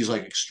I think he's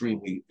like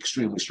extremely,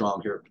 extremely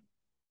strong here.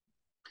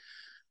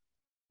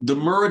 The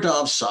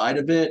Muradov side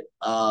of it,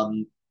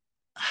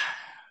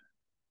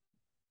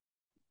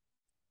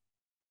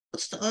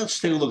 let's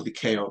take a look at the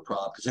KO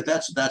prop because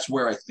that's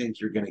where I think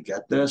you're going to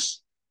get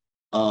this.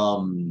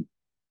 You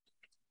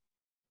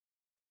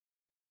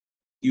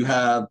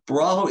have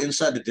Barajo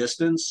inside the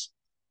distance.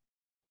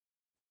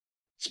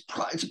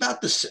 It's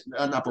about the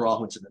not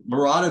Barajo incident.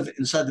 Muradov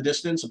inside the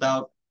distance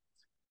about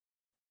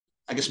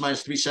I guess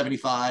minus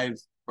 375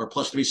 or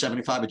plus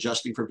 375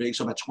 adjusting for vig.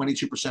 So about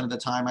 22% of the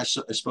time, I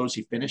suppose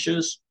he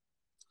finishes.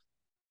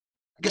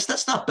 I guess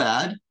that's not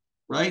bad,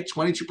 right?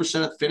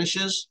 22% of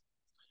finishes.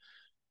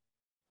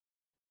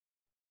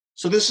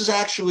 So this is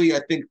actually,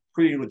 I think,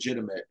 pretty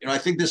legitimate. I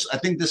think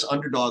this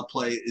underdog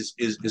play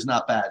is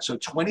not bad. So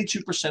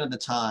 22% of the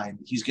time,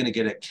 he's going to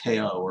get a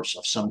KO or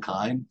of some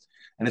kind,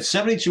 and at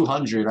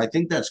 7,200, I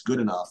think that's good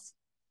enough.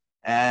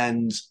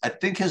 And I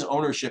think his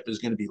ownership is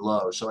going to be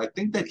low. So I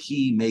think that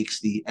he makes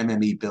the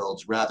MME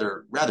builds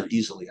rather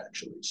easily,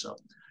 actually. So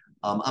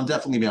I'm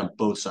definitely going to be on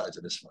both sides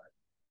of this fight.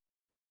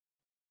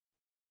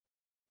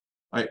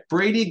 All right,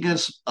 Brady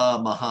against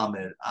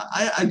Muhammad.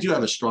 I do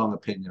have a strong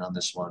opinion on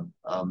this one,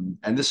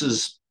 and this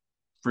is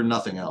for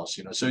nothing else,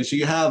 you know. So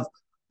you have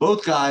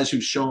both guys who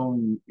show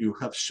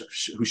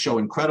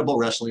incredible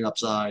wrestling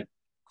upside,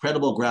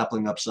 incredible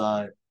grappling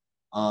upside,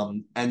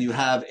 and you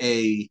have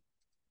a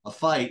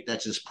fight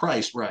that's just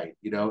priced right,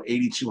 you know,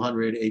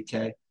 8,200,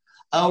 8K.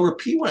 I'll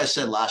repeat what I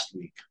said last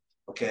week,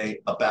 okay,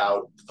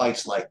 about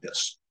fights like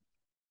this.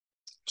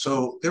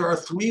 So there are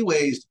three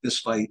ways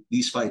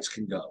these fights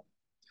can go.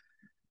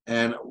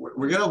 And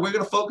we're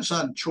gonna focus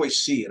on choice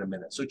C in a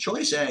minute. So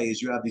choice A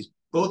is you have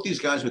both these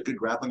guys with good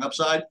grappling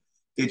upside.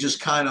 They just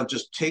kind of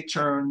just take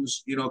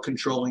turns, you know,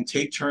 controlling,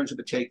 take turns with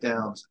the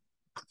takedowns.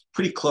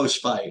 Pretty close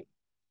fight.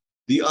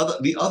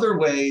 The other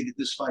way that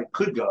this fight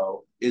could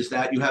go is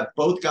that you have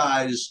both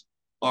guys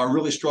are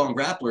really strong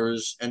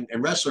grapplers and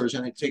wrestlers,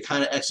 and they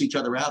kind of X each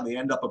other out, and they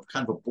end up a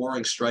kind of a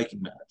boring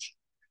striking match.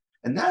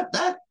 And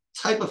that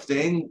type of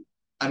thing,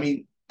 I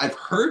mean, I've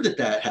heard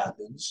that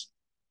happens,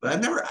 but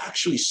I've never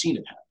actually seen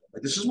it happen.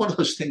 Like this is one of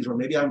those things where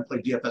maybe I haven't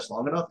played DFS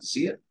long enough to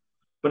see it,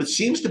 but it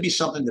seems to be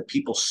something that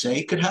people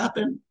say could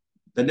happen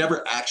that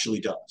never actually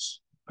does.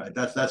 Right?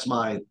 That's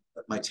my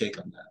take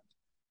on that.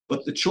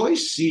 But the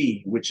choice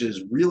C, which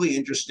is really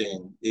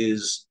interesting,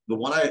 is the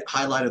one I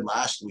highlighted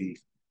last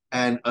week.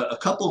 And a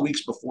couple of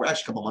weeks before,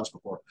 actually a couple of months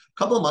before, a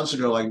couple of months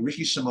ago, like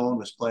Ricky Simone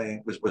was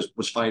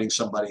fighting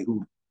somebody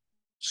who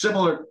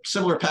similar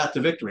path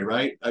to victory,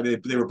 right? I mean,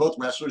 they were both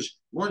wrestlers.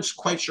 Weren't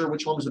quite sure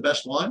which one was the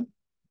best one,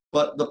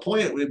 but the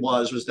point it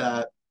was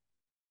that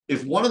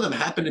if one of them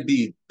happened to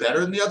be better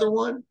than the other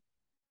one,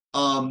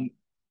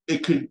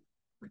 it could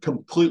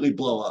completely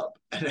blow up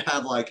and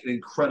have like an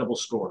incredible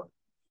score.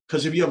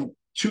 Because if you have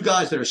two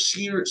guys that are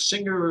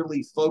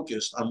singularly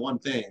focused on one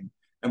thing,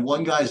 and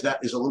one guy's that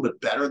is a little bit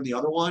better than the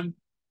other one,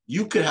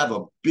 you could have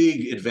a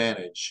big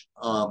advantage,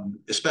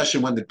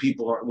 especially when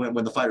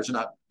when the fighters are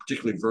not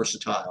particularly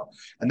versatile.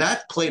 And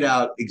that played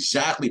out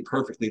exactly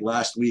perfectly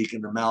last week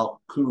in the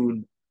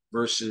Malkoun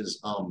versus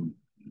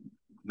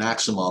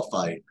Maximov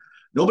fight.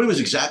 Nobody was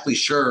exactly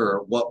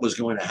sure what was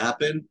going to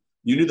happen.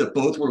 You knew that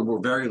both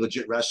were very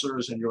legit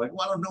wrestlers, and you're like,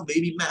 well, I don't know,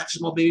 maybe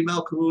Maximov, maybe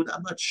Malkoun.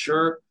 I'm not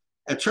sure.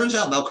 And it turns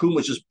out Malkoun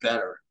was just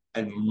better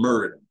and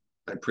murdered him,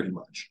 like, pretty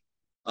much.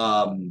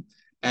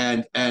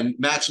 And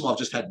Maximov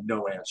just had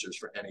no answers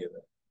for any of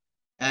it.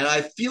 And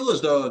I feel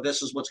as though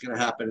this is what's going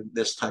to happen in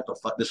this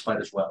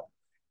fight as well.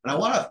 And I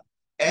want to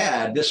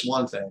add this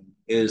one thing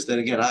is that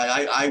again,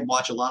 I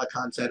watch a lot of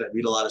content, I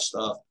read a lot of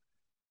stuff,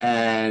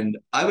 and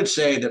I would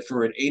say that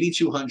for an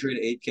 8,200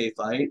 8K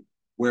fight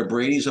where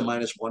Brady's a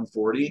minus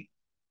 140,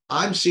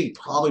 I'm seeing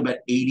probably about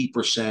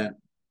 80%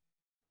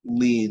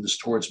 leans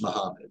towards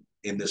Muhammad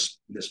in this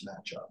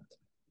matchup.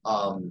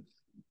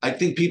 I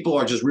think people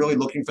are just really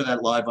looking for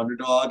that live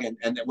underdog,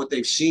 and what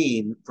they've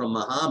seen from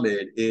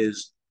Muhammad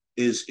is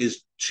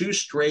two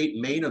straight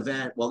main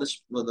event. Well,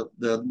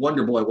 the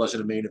Wonder Boy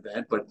wasn't a main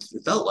event, but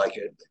it felt like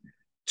it.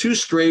 Two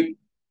straight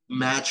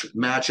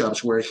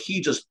matchups where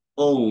he just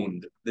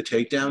owned the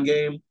takedown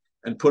game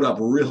and put up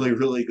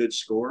really good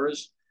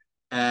scores.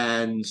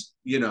 And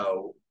you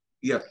know,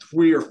 you have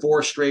 3 or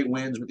 4 straight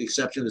wins with the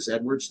exception of this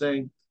Edwards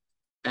thing.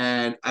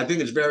 And I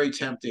think it's very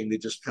tempting to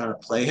just kind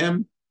of play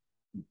him,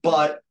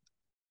 but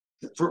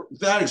for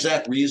that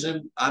exact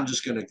reason, I'm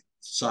just going to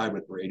side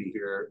with Brady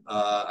here.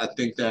 I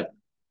think that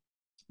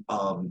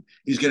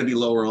he's going to be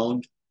lower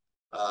owned.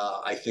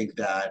 I think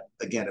that,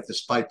 again, if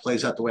this fight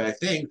plays out the way I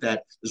think,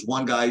 that this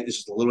one guy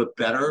is a little bit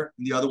better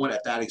than the other one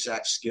at that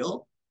exact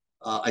skill,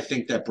 I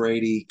think that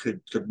Brady could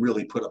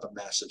really put up a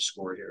massive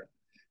score here.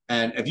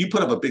 And if you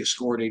put up a big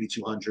score at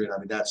 8,200, I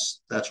mean,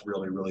 that's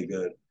really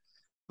good.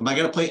 Am I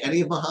going to play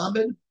any of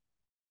Muhammad?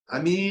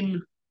 I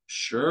mean,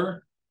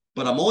 sure,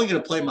 but I'm only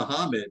going to play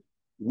Muhammad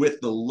with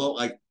the low.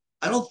 Like,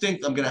 I don't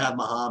think I'm going to have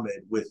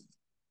Muhammad with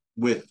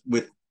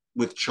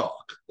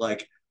chalk.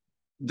 Like,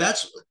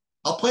 that's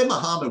I'll play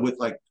Muhammad with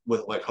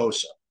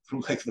Hossa from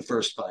like the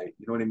first fight.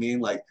 You know what I mean?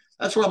 Like,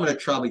 that's where I'm going to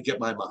probably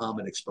get my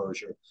Muhammad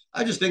exposure.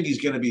 I just think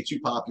he's going to be too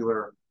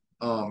popular,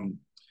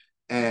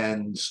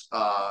 and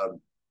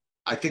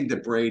I think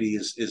that Brady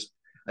is.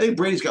 I think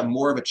Brady's got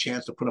more of a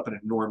chance to put up an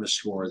enormous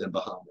score than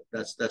Muhammad.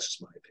 That's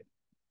just my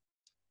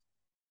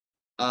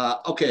opinion.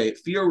 Okay,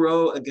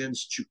 Fiorot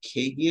against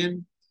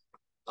Chukagian.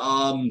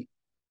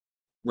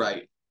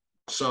 Right.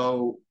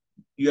 So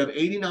you have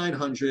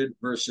 8,900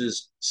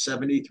 versus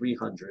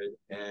 7,300,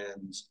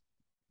 and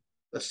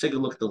let's take a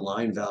look at the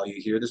line value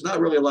here. There's not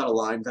really a lot of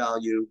line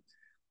value.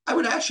 I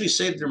would actually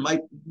say that there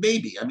might,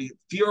 maybe. I mean,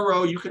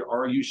 Fioro, you could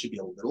argue should be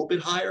a little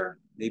bit higher,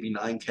 maybe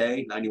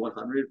 9K,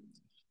 9,100,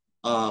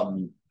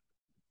 um,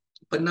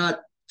 but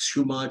not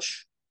too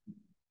much.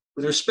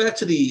 With respect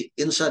to the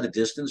inside the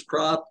distance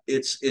prop,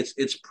 it's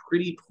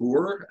pretty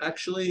poor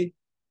actually.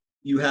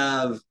 You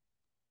have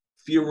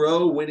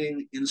Fioro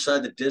winning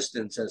inside the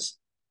distance as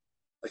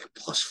like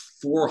plus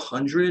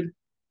 400.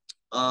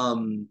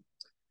 Um,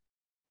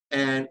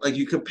 and like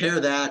you compare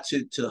that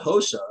to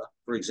Hosa,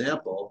 for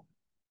example,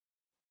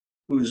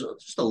 who's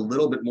just a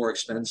little bit more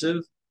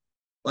expensive.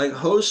 Like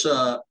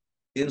Hosa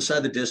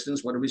inside the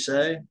distance, what did we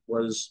say?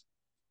 Was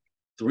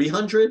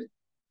 300.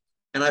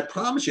 And I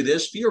promise you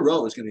this,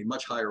 Fioro is going to be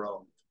much higher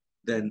owned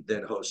than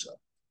Hosa.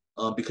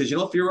 Because you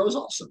know Fioro is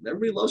awesome.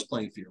 Everybody loves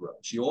playing Fioro.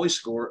 She always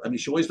score. I mean,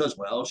 she always does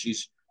well.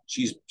 She's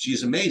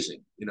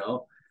amazing. You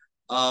know,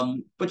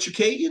 but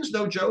Chukagian's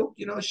no joke.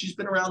 You know, she's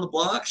been around the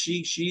block.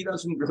 She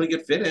doesn't really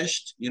get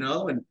finished. You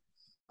know, and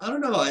I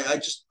don't know. I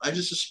just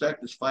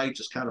suspect this fight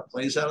just kind of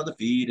plays out on the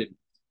feed,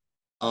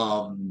 and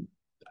um,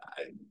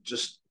 I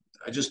just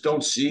I just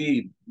don't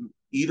see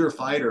either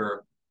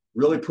fighter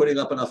really putting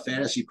up enough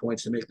fantasy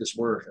points to make this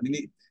work. I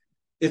mean,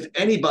 if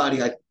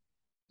anybody, I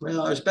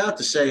was about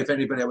to say if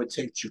anybody, I would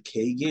take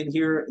Chukagian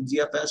here in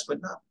DFS, but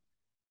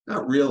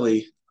not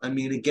really. I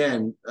mean,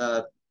 again,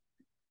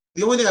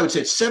 the only thing I would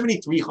say is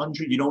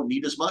 7,300. You don't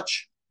need as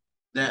much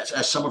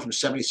as someone from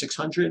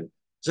 7,600.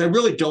 Because I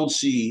really don't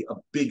see a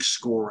big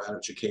score out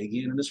of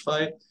Chukagian in this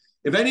fight.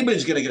 If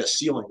anybody's going to get a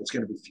ceiling, it's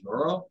going to be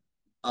Fioro.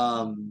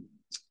 Um,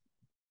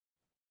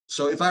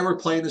 so if I were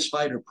playing this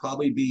fight, it'd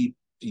probably be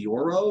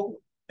Fioro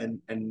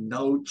and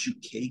no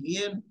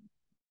Chukagian.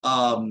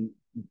 Um,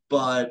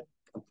 but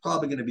I'm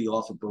probably going to be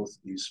off of both of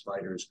these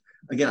fighters.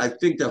 Again, I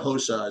think that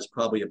Hosa is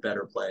probably a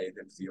better play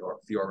than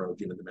Fioro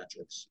given the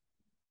metrics.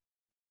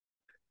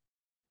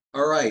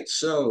 All right,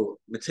 so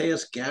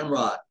Mateus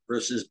Gamrot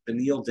versus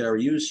Beneil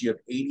Dariush. You have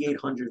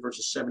 8,800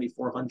 versus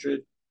 7,400.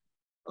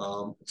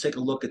 Take a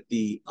look at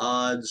the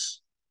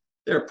odds.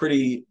 They're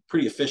pretty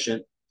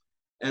efficient.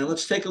 And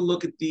let's take a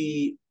look at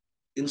the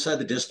inside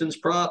the distance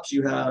props.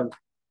 You have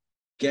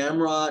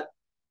Gamrot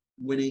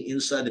winning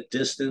inside the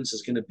distance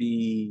is going to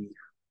be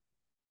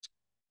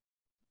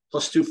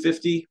plus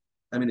 250.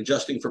 I mean,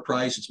 adjusting for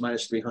price, it's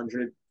minus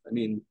 300. I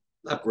mean,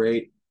 not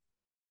great.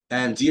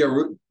 And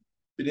Beneil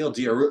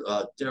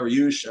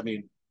Dariush, I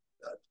mean,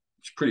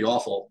 it's pretty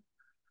awful.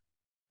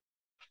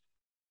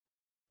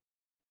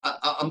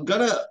 I'm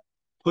going to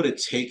put a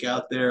take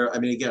out there. I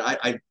mean, again,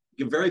 I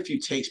give very few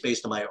takes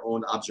based on my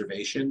own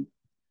observation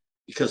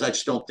because I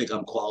just don't think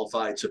I'm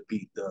qualified to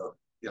beat the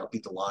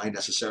line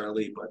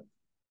necessarily. But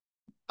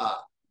uh,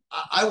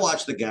 I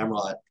watched the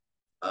Gamrot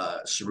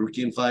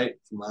Sarukian fight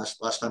from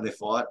last time they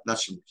fought. Not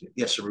Sarukian,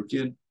 yeah,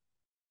 Sarukian.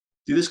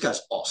 Dude, this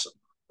guy's awesome.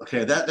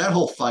 Okay, that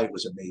whole fight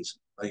was amazing.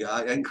 Like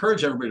I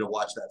encourage everybody to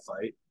watch that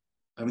fight.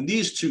 I mean,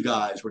 these two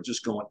guys were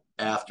just going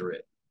after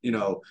it. You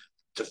know,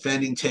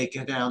 defending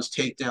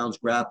takedowns,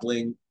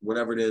 grappling,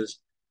 whatever it is.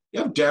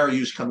 You have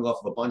Darius coming off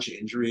of a bunch of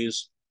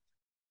injuries.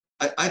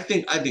 I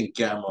think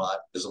Gamrot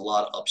is a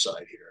lot of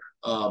upside here.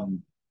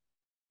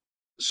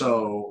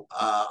 So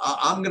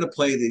I'm going to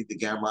play the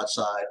Gamrot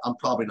side. I'm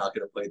probably not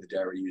going to play the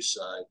Darius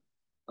side.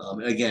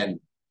 And again,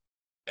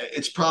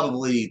 it's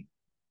probably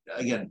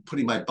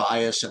putting my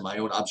bias and my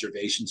own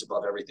observations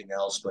above everything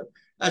else. But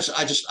I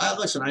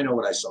listen. I know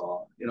what I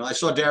saw. You know, I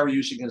saw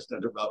Darius against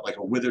like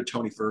a withered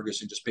Tony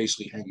Ferguson, just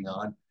basically hanging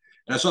on.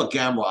 And I saw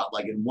Gamrot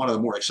like in one of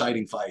the more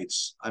exciting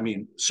fights. I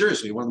mean,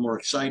 seriously, one of the more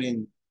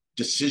exciting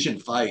decision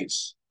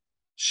fights,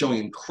 showing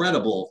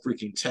incredible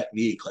freaking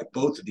technique. Like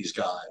both of these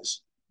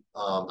guys.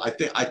 I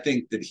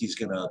think that he's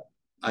gonna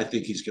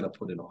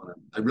put it on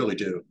him. I really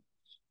do.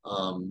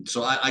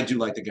 So I do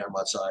like the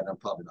Gamrot side. I'm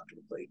probably not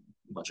going to play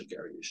much of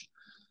Darius.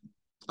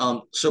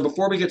 So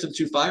before we get to the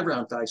 2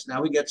 5-round fights,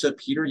 now we get to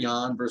Peter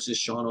Yan versus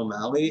Sean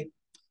O'Malley.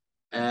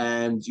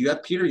 And you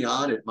have Peter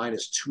Yan at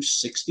minus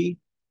 260.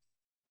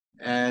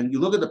 And you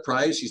look at the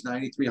price, he's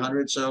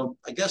 9,300. So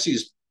I guess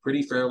he's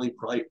pretty fairly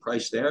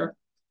priced there.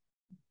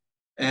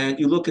 And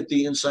you look at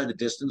the inside the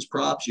distance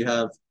props, you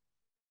have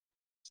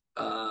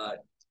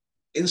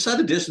inside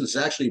the distance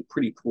is actually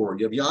pretty poor.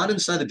 You have Yan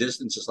inside the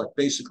distance is like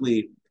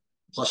basically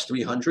plus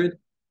 300,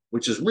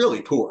 which is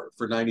really poor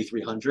for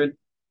 9,300.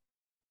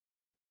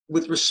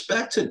 With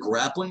respect to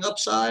grappling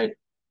upside,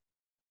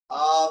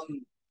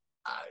 um,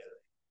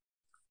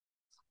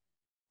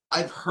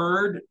 I've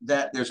heard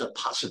that there's a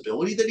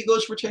possibility that he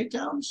goes for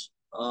takedowns,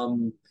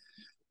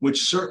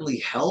 which certainly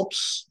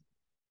helps.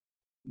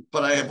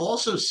 But I have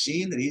also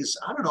seen that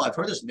I don't know, I've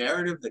heard this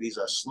narrative that he's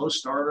a slow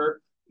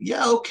starter.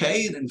 Yeah,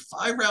 okay. And in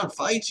 5-round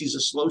fights, he's a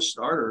slow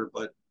starter,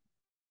 but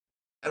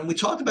and we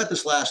talked about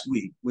this last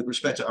week with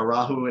respect to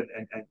Arahu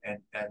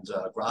and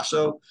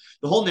Grasso.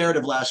 The whole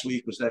narrative last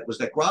week was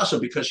that Grasso,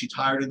 because she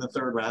tired in the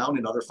third round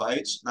in other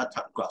fights, not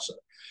Grasso,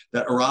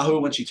 that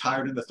Arahu, when she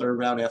tired in the third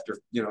round after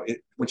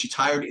when she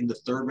tired in the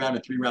third round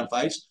and 3 round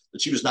fights,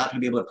 that she was not going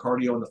to be able to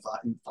cardio in the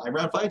 5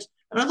 round fights.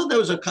 And I thought that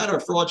was a kind of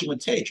a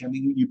fraudulent take. I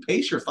mean, you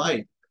pace your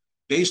fight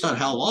based on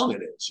how long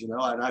it is,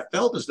 and I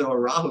felt as though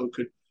Arahu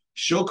could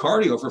show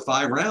cardio for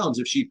 5 rounds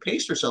if she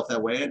paced herself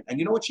that way. And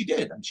you know what she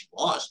did? I mean, she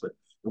lost, but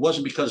it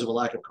wasn't because of a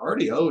lack of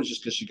cardio. It was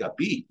just because she got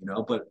beat.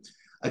 But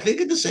I think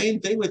it's the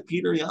same thing with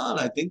Peter Yan.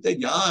 I think that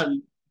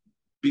Yan,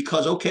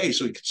 because, okay,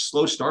 so he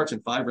slow starts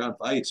in 5 round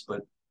fights,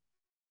 but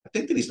I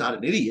think that he's not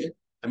an idiot.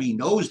 I mean, he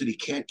knows that he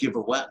can't give a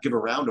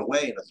round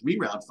away in a 3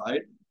 round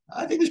fight.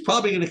 I think he's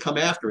probably going to come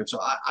after it. So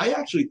I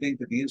actually think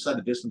that the inside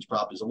the distance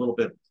prop is a little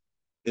bit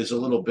is a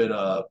little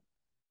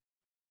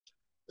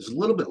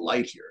bit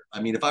light here.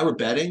 I mean, if I were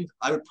betting,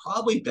 I would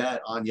probably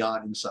bet on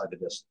Yan inside the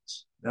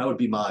distance. That would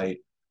be my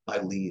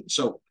lean.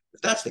 So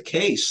if that's the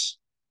case,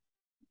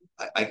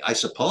 I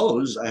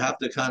suppose I have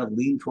to kind of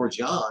lean towards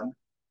Yan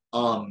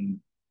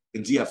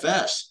in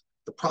DFS.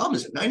 The problem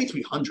is that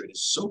 9,300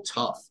 is so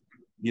tough.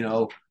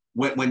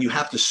 When you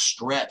have to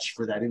stretch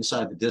for that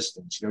inside the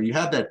distance. You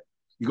have that.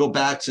 You go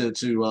back to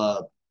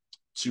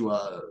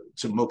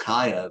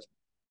Mokayev.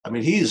 I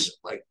mean, he's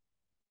like,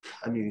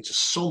 it's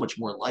just so much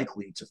more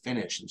likely to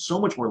finish, and so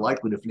much more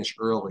likely to finish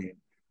early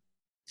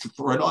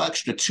for an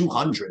extra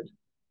 200.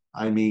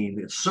 I mean,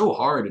 it's so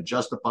hard to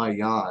justify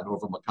Yan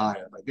over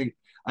Makayev. I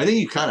think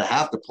you kind of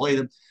have to play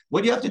them.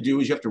 What you have to do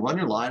is you have to run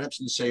your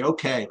lineups and say,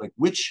 okay, like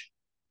which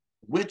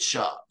what's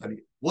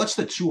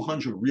the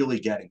 200 really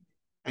getting?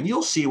 And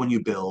you'll see when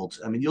you build.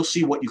 I mean, you'll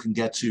see what you can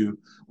get to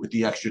with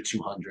the extra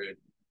 200.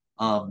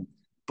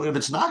 But if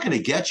it's not going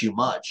to get you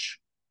much,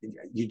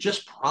 you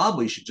just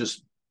probably should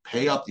just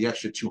pay up the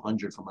extra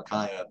 200 for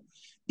Makayev,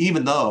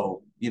 even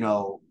though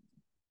you're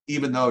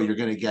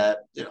going to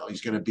get,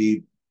 he's going to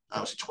be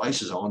obviously twice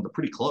his own, but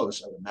pretty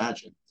close, I would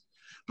imagine.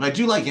 But I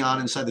do like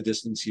Yan inside the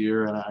distance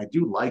here, and I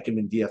do like him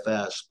in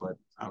DFS, but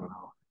I don't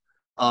know.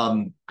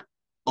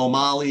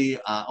 O'Malley,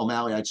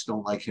 I just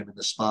don't like him in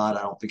the spot.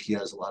 I don't think he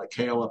has a lot of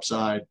KO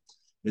upside.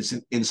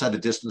 His inside the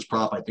distance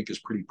prop, I think, is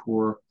pretty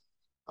poor.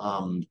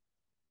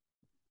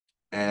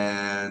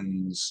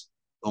 And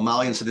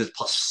O'Malley inside this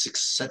plus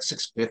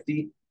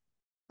 650.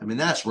 I mean,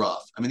 that's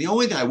rough. I mean, the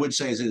only thing I would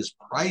say is his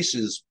price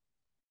is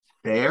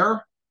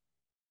fair,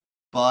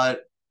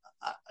 but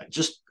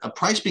just a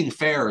price being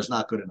fair is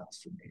not good enough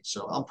for me.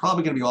 So I'm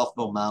probably going to be off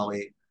of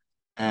O'Malley.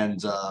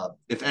 And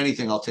if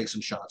anything, I'll take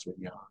some shots with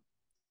Yan.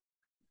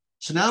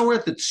 So now we're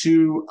at the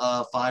 2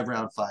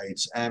 5-round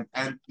fights. And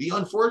the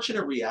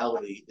unfortunate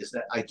reality is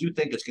that I do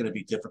think it's going to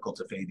be difficult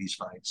to fade these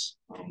fights.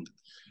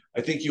 I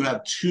think you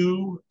have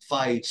 2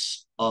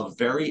 fights of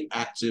very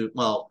active,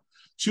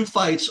 2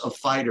 fights of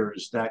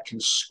fighters that can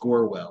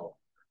score well,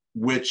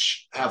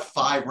 which have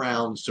 5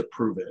 rounds to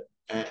prove it.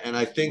 And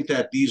I think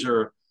that these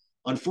are,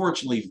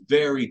 unfortunately,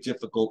 very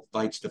difficult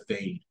fights to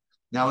fade.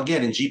 Now,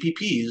 again, in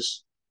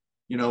GPPs,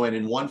 and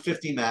in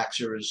 150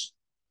 maxers,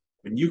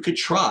 and you could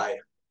try.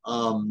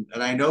 And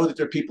I know that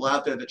there are people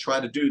out there that try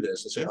to do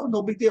this. They say, "Oh,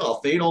 no big deal. I'll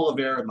fade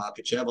Oliveira and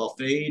Makhachev. I'll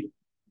fade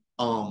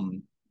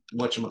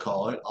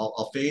whatchamacallit.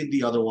 I'll fade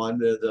the other one,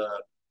 the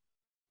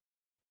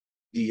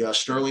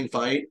Sterling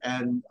fight,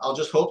 and I'll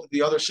just hope that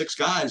the other 6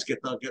 guys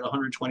get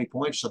 120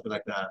 points, something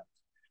like that."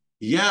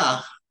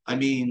 Yeah, I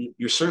mean,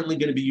 you're certainly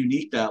going to be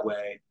unique that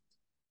way,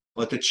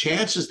 but the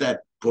chances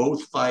that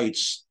both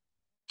fights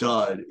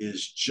dud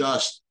is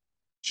just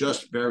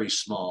very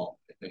small,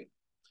 I think.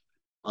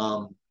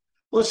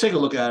 Let's take a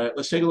look at it.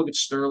 Let's take a look at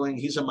Sterling.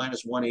 He's a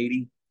minus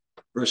 180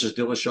 versus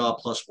Dillashaw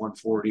plus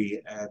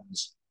 140, and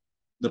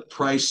the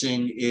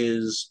pricing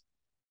is,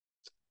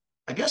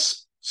 I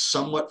guess,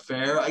 somewhat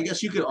fair. I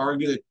guess you could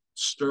argue that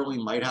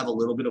Sterling might have a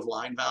little bit of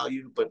line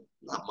value, but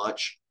not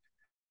much.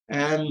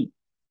 And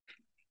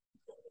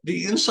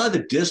the inside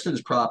the distance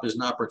prop is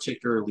not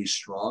particularly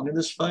strong in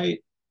this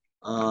fight.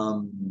 I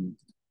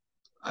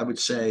would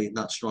say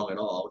not strong at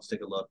all. Let's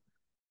take a look.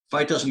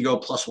 Fight doesn't go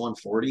plus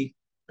 140.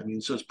 I mean,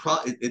 so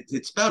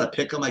it's about a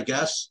pick 'em, I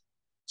guess,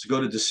 to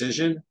go to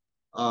decision.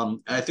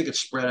 And I think it's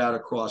spread out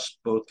across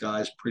both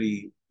guys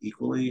pretty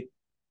equally.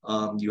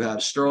 You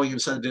have Sterling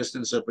inside the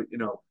distance, but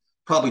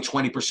probably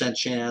 20%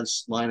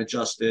 chance, line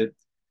adjusted.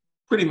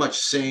 Pretty much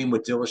same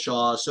with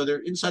Dillashaw. So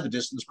their inside the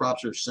distance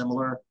props are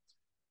similar.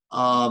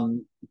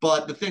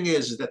 But the thing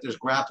is that there's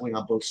grappling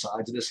on both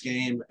sides of this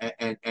game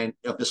and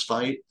of this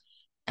fight,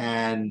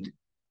 and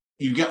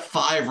you get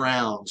 5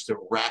 rounds to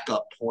rack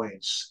up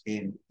points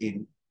in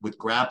with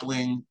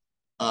grappling.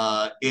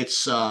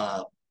 It's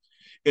a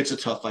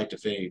tough fight to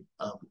fade.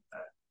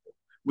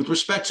 With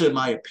respect to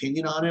my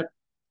opinion on it,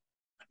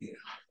 yeah.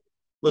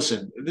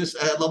 Listen,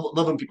 I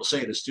love when people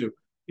say this too.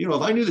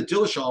 If I knew that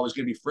Dillashaw was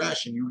going to be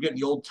fresh and you were getting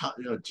the old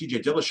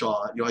TJ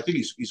Dillashaw, I think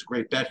he's a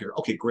great bet here.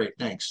 Okay, great,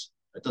 thanks.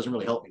 That doesn't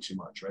really help me too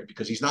much, right?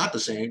 Because he's not the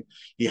same.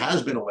 He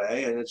has been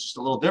away, and it's just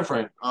a little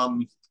different.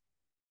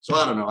 So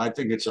I don't know. I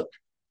think it's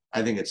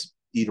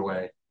either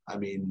way. I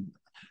mean,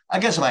 I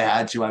guess if I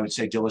had to, I would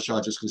say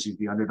Dillashaw just because he's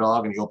the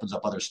underdog and he opens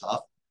up other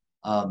stuff.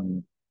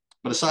 Um,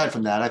 but aside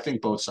from that, I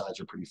think both sides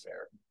are pretty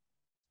fair.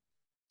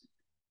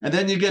 And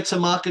then you get to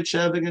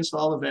Makachev against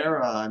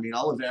Oliveira. I mean,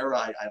 Oliveira,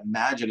 I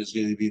imagine, is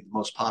going to be the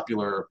most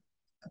popular,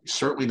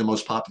 certainly the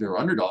most popular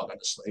underdog on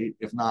the slate,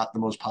 if not the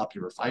most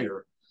popular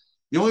fighter.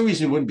 The only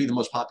reason he wouldn't be the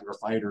most popular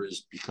fighter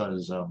is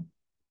because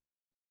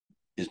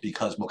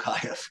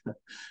Mokaev.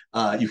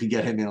 You can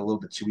get him in a little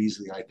bit too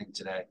easily, I think,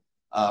 today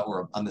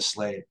or on the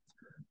slate.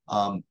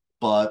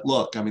 But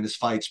look, I mean, this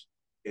fight's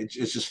it's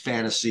just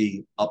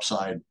fantasy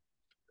upside.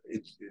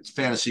 It's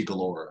fantasy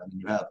galore. I mean,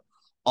 you have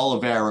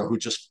Oliveira who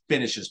just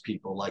finishes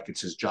people like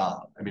it's his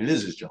job. I mean, it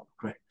is his job,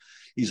 right?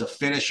 He's a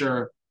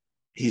finisher.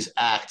 He's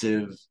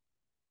active.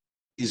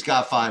 He's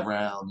got 5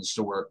 rounds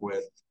to work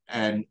with,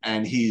 and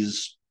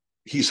he's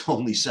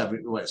only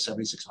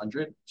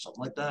 7,600,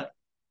 something like that.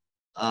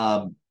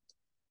 Um,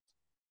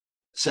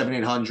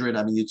 7,800.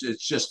 I mean,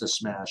 it's just a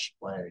smash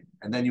play.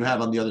 And then you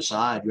have on the other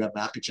side, you have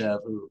Makachev,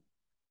 who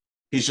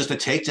he's just a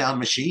takedown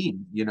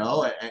machine, you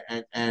know,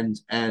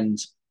 and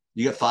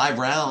you get 5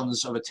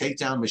 rounds of a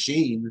takedown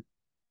machine.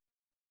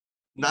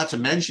 Not to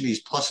mention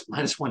he's plus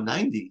minus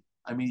 190.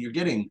 I mean, you're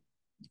getting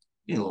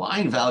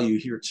line value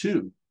here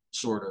too,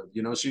 sort of,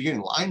 you know. So you're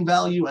getting line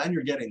value and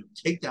you're getting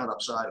takedown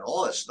upside and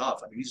all this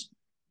stuff. I mean,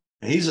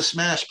 he's a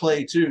smash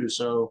play too.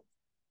 So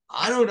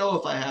I don't know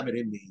if I have it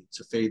in me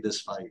to fade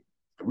this fight.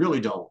 I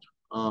really don't.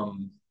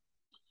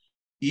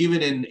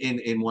 Even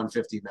in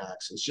 150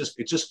 max,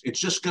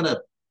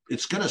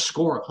 it's gonna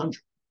score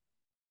 100.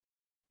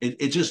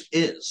 It just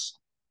is.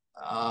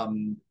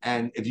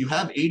 And if you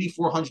have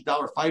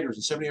 $8,400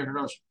 fighters and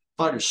 $7,800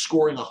 fighters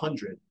scoring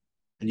 100,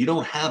 and you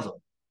don't have them,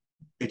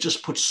 it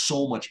just puts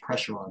so much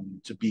pressure on you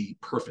to be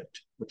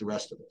perfect with the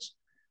rest of this.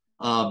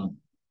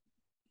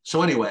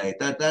 So anyway,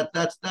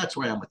 that's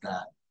where I am with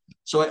that.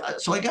 So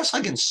I guess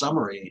like in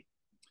summary,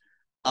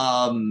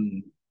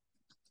 um,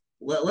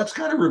 let's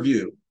kind of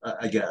review.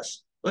 I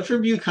guess let's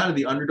review kind of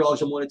the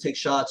underdogs I want to take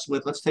shots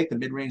with. Let's take the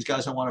mid-range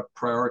guys I want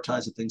to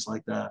prioritize and things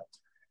like that.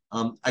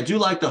 I do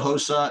like the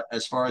Hosa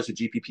as far as the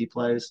GPP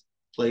play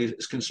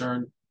is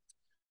concerned.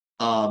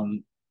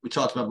 We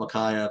talked about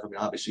Mokaev. I mean,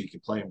 obviously you can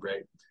play him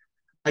great.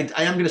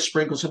 I am going to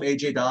sprinkle some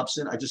AJ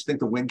Dobson. I just think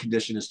the win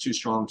condition is too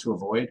strong to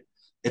avoid.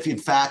 If in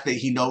fact that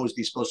he knows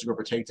he's supposed to go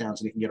for takedowns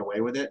and he can get away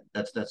with it,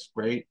 that's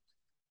great.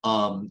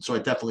 So I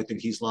definitely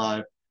think he's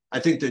live. I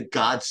think that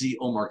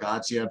Omar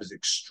Gadziev is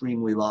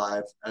extremely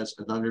live as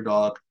an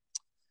underdog.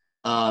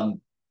 I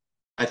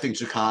think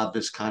Zukov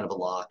is kind of a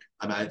lock.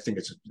 I mean, I think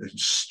it's an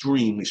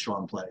extremely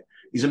strong play.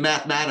 He's a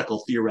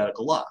mathematical,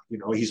 theoretical lock. You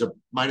know, he's a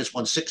minus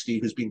 160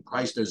 who's being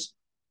priced as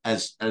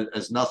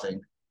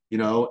nothing, you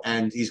know,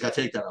 and he's got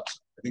takedown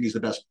upside. I think he's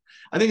the best.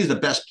 I think he's the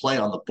best play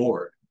on the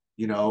board,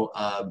 you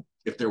know,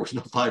 if there was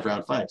no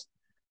 5-round fights.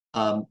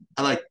 Don't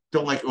like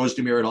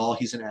Ozdemir at all.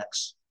 He's an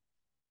X.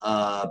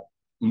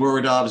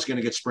 Muradov is going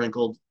to get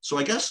sprinkled. So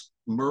I guess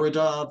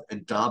Muradov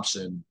and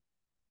Dobson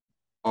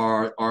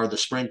are the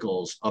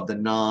sprinkles of the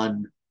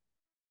non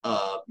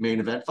main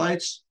event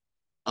fights.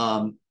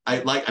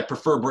 I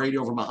prefer Brady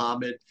over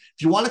Muhammad.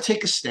 If you want to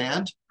take a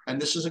stand,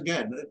 and this is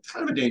again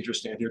kind of a dangerous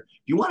stand here,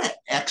 you want to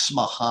X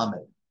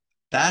Muhammad.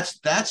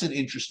 That's an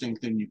interesting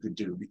thing you could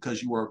do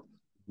because you are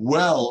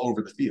well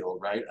over the field,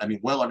 right? I mean,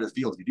 well under the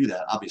field if you do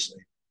that, obviously,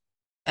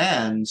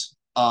 and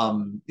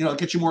it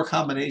gets you more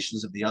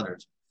combinations of the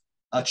others.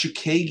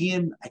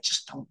 Chukagian, I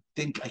just don't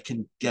think I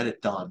can get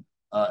it done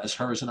as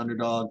her as an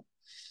underdog.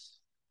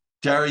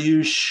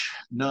 Dariush,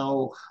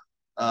 no.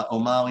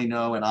 O'Malley,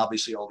 no. And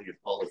obviously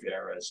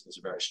Oliveira is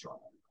a very strong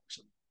underdog.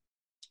 So,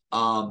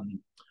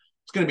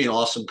 it's going to be an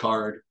awesome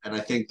card. And I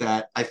think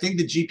the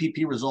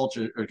GPP results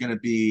are going to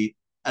be,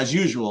 as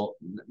usual,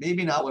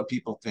 maybe not what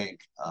people think.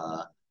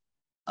 I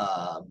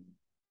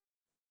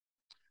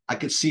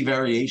could see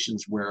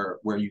variations where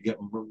you get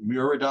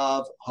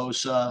Muradov,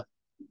 Hosa,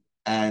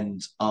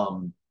 and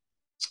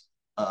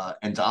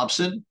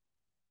Dobson.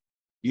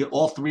 You get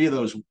all three of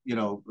those,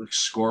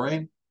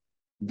 scoring.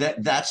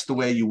 That's the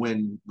way you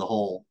win the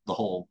whole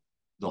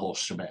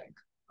shebang.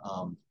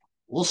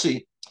 We'll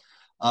see.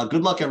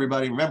 Good luck,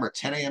 everybody. Remember,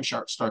 10 a.m.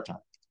 sharp start time.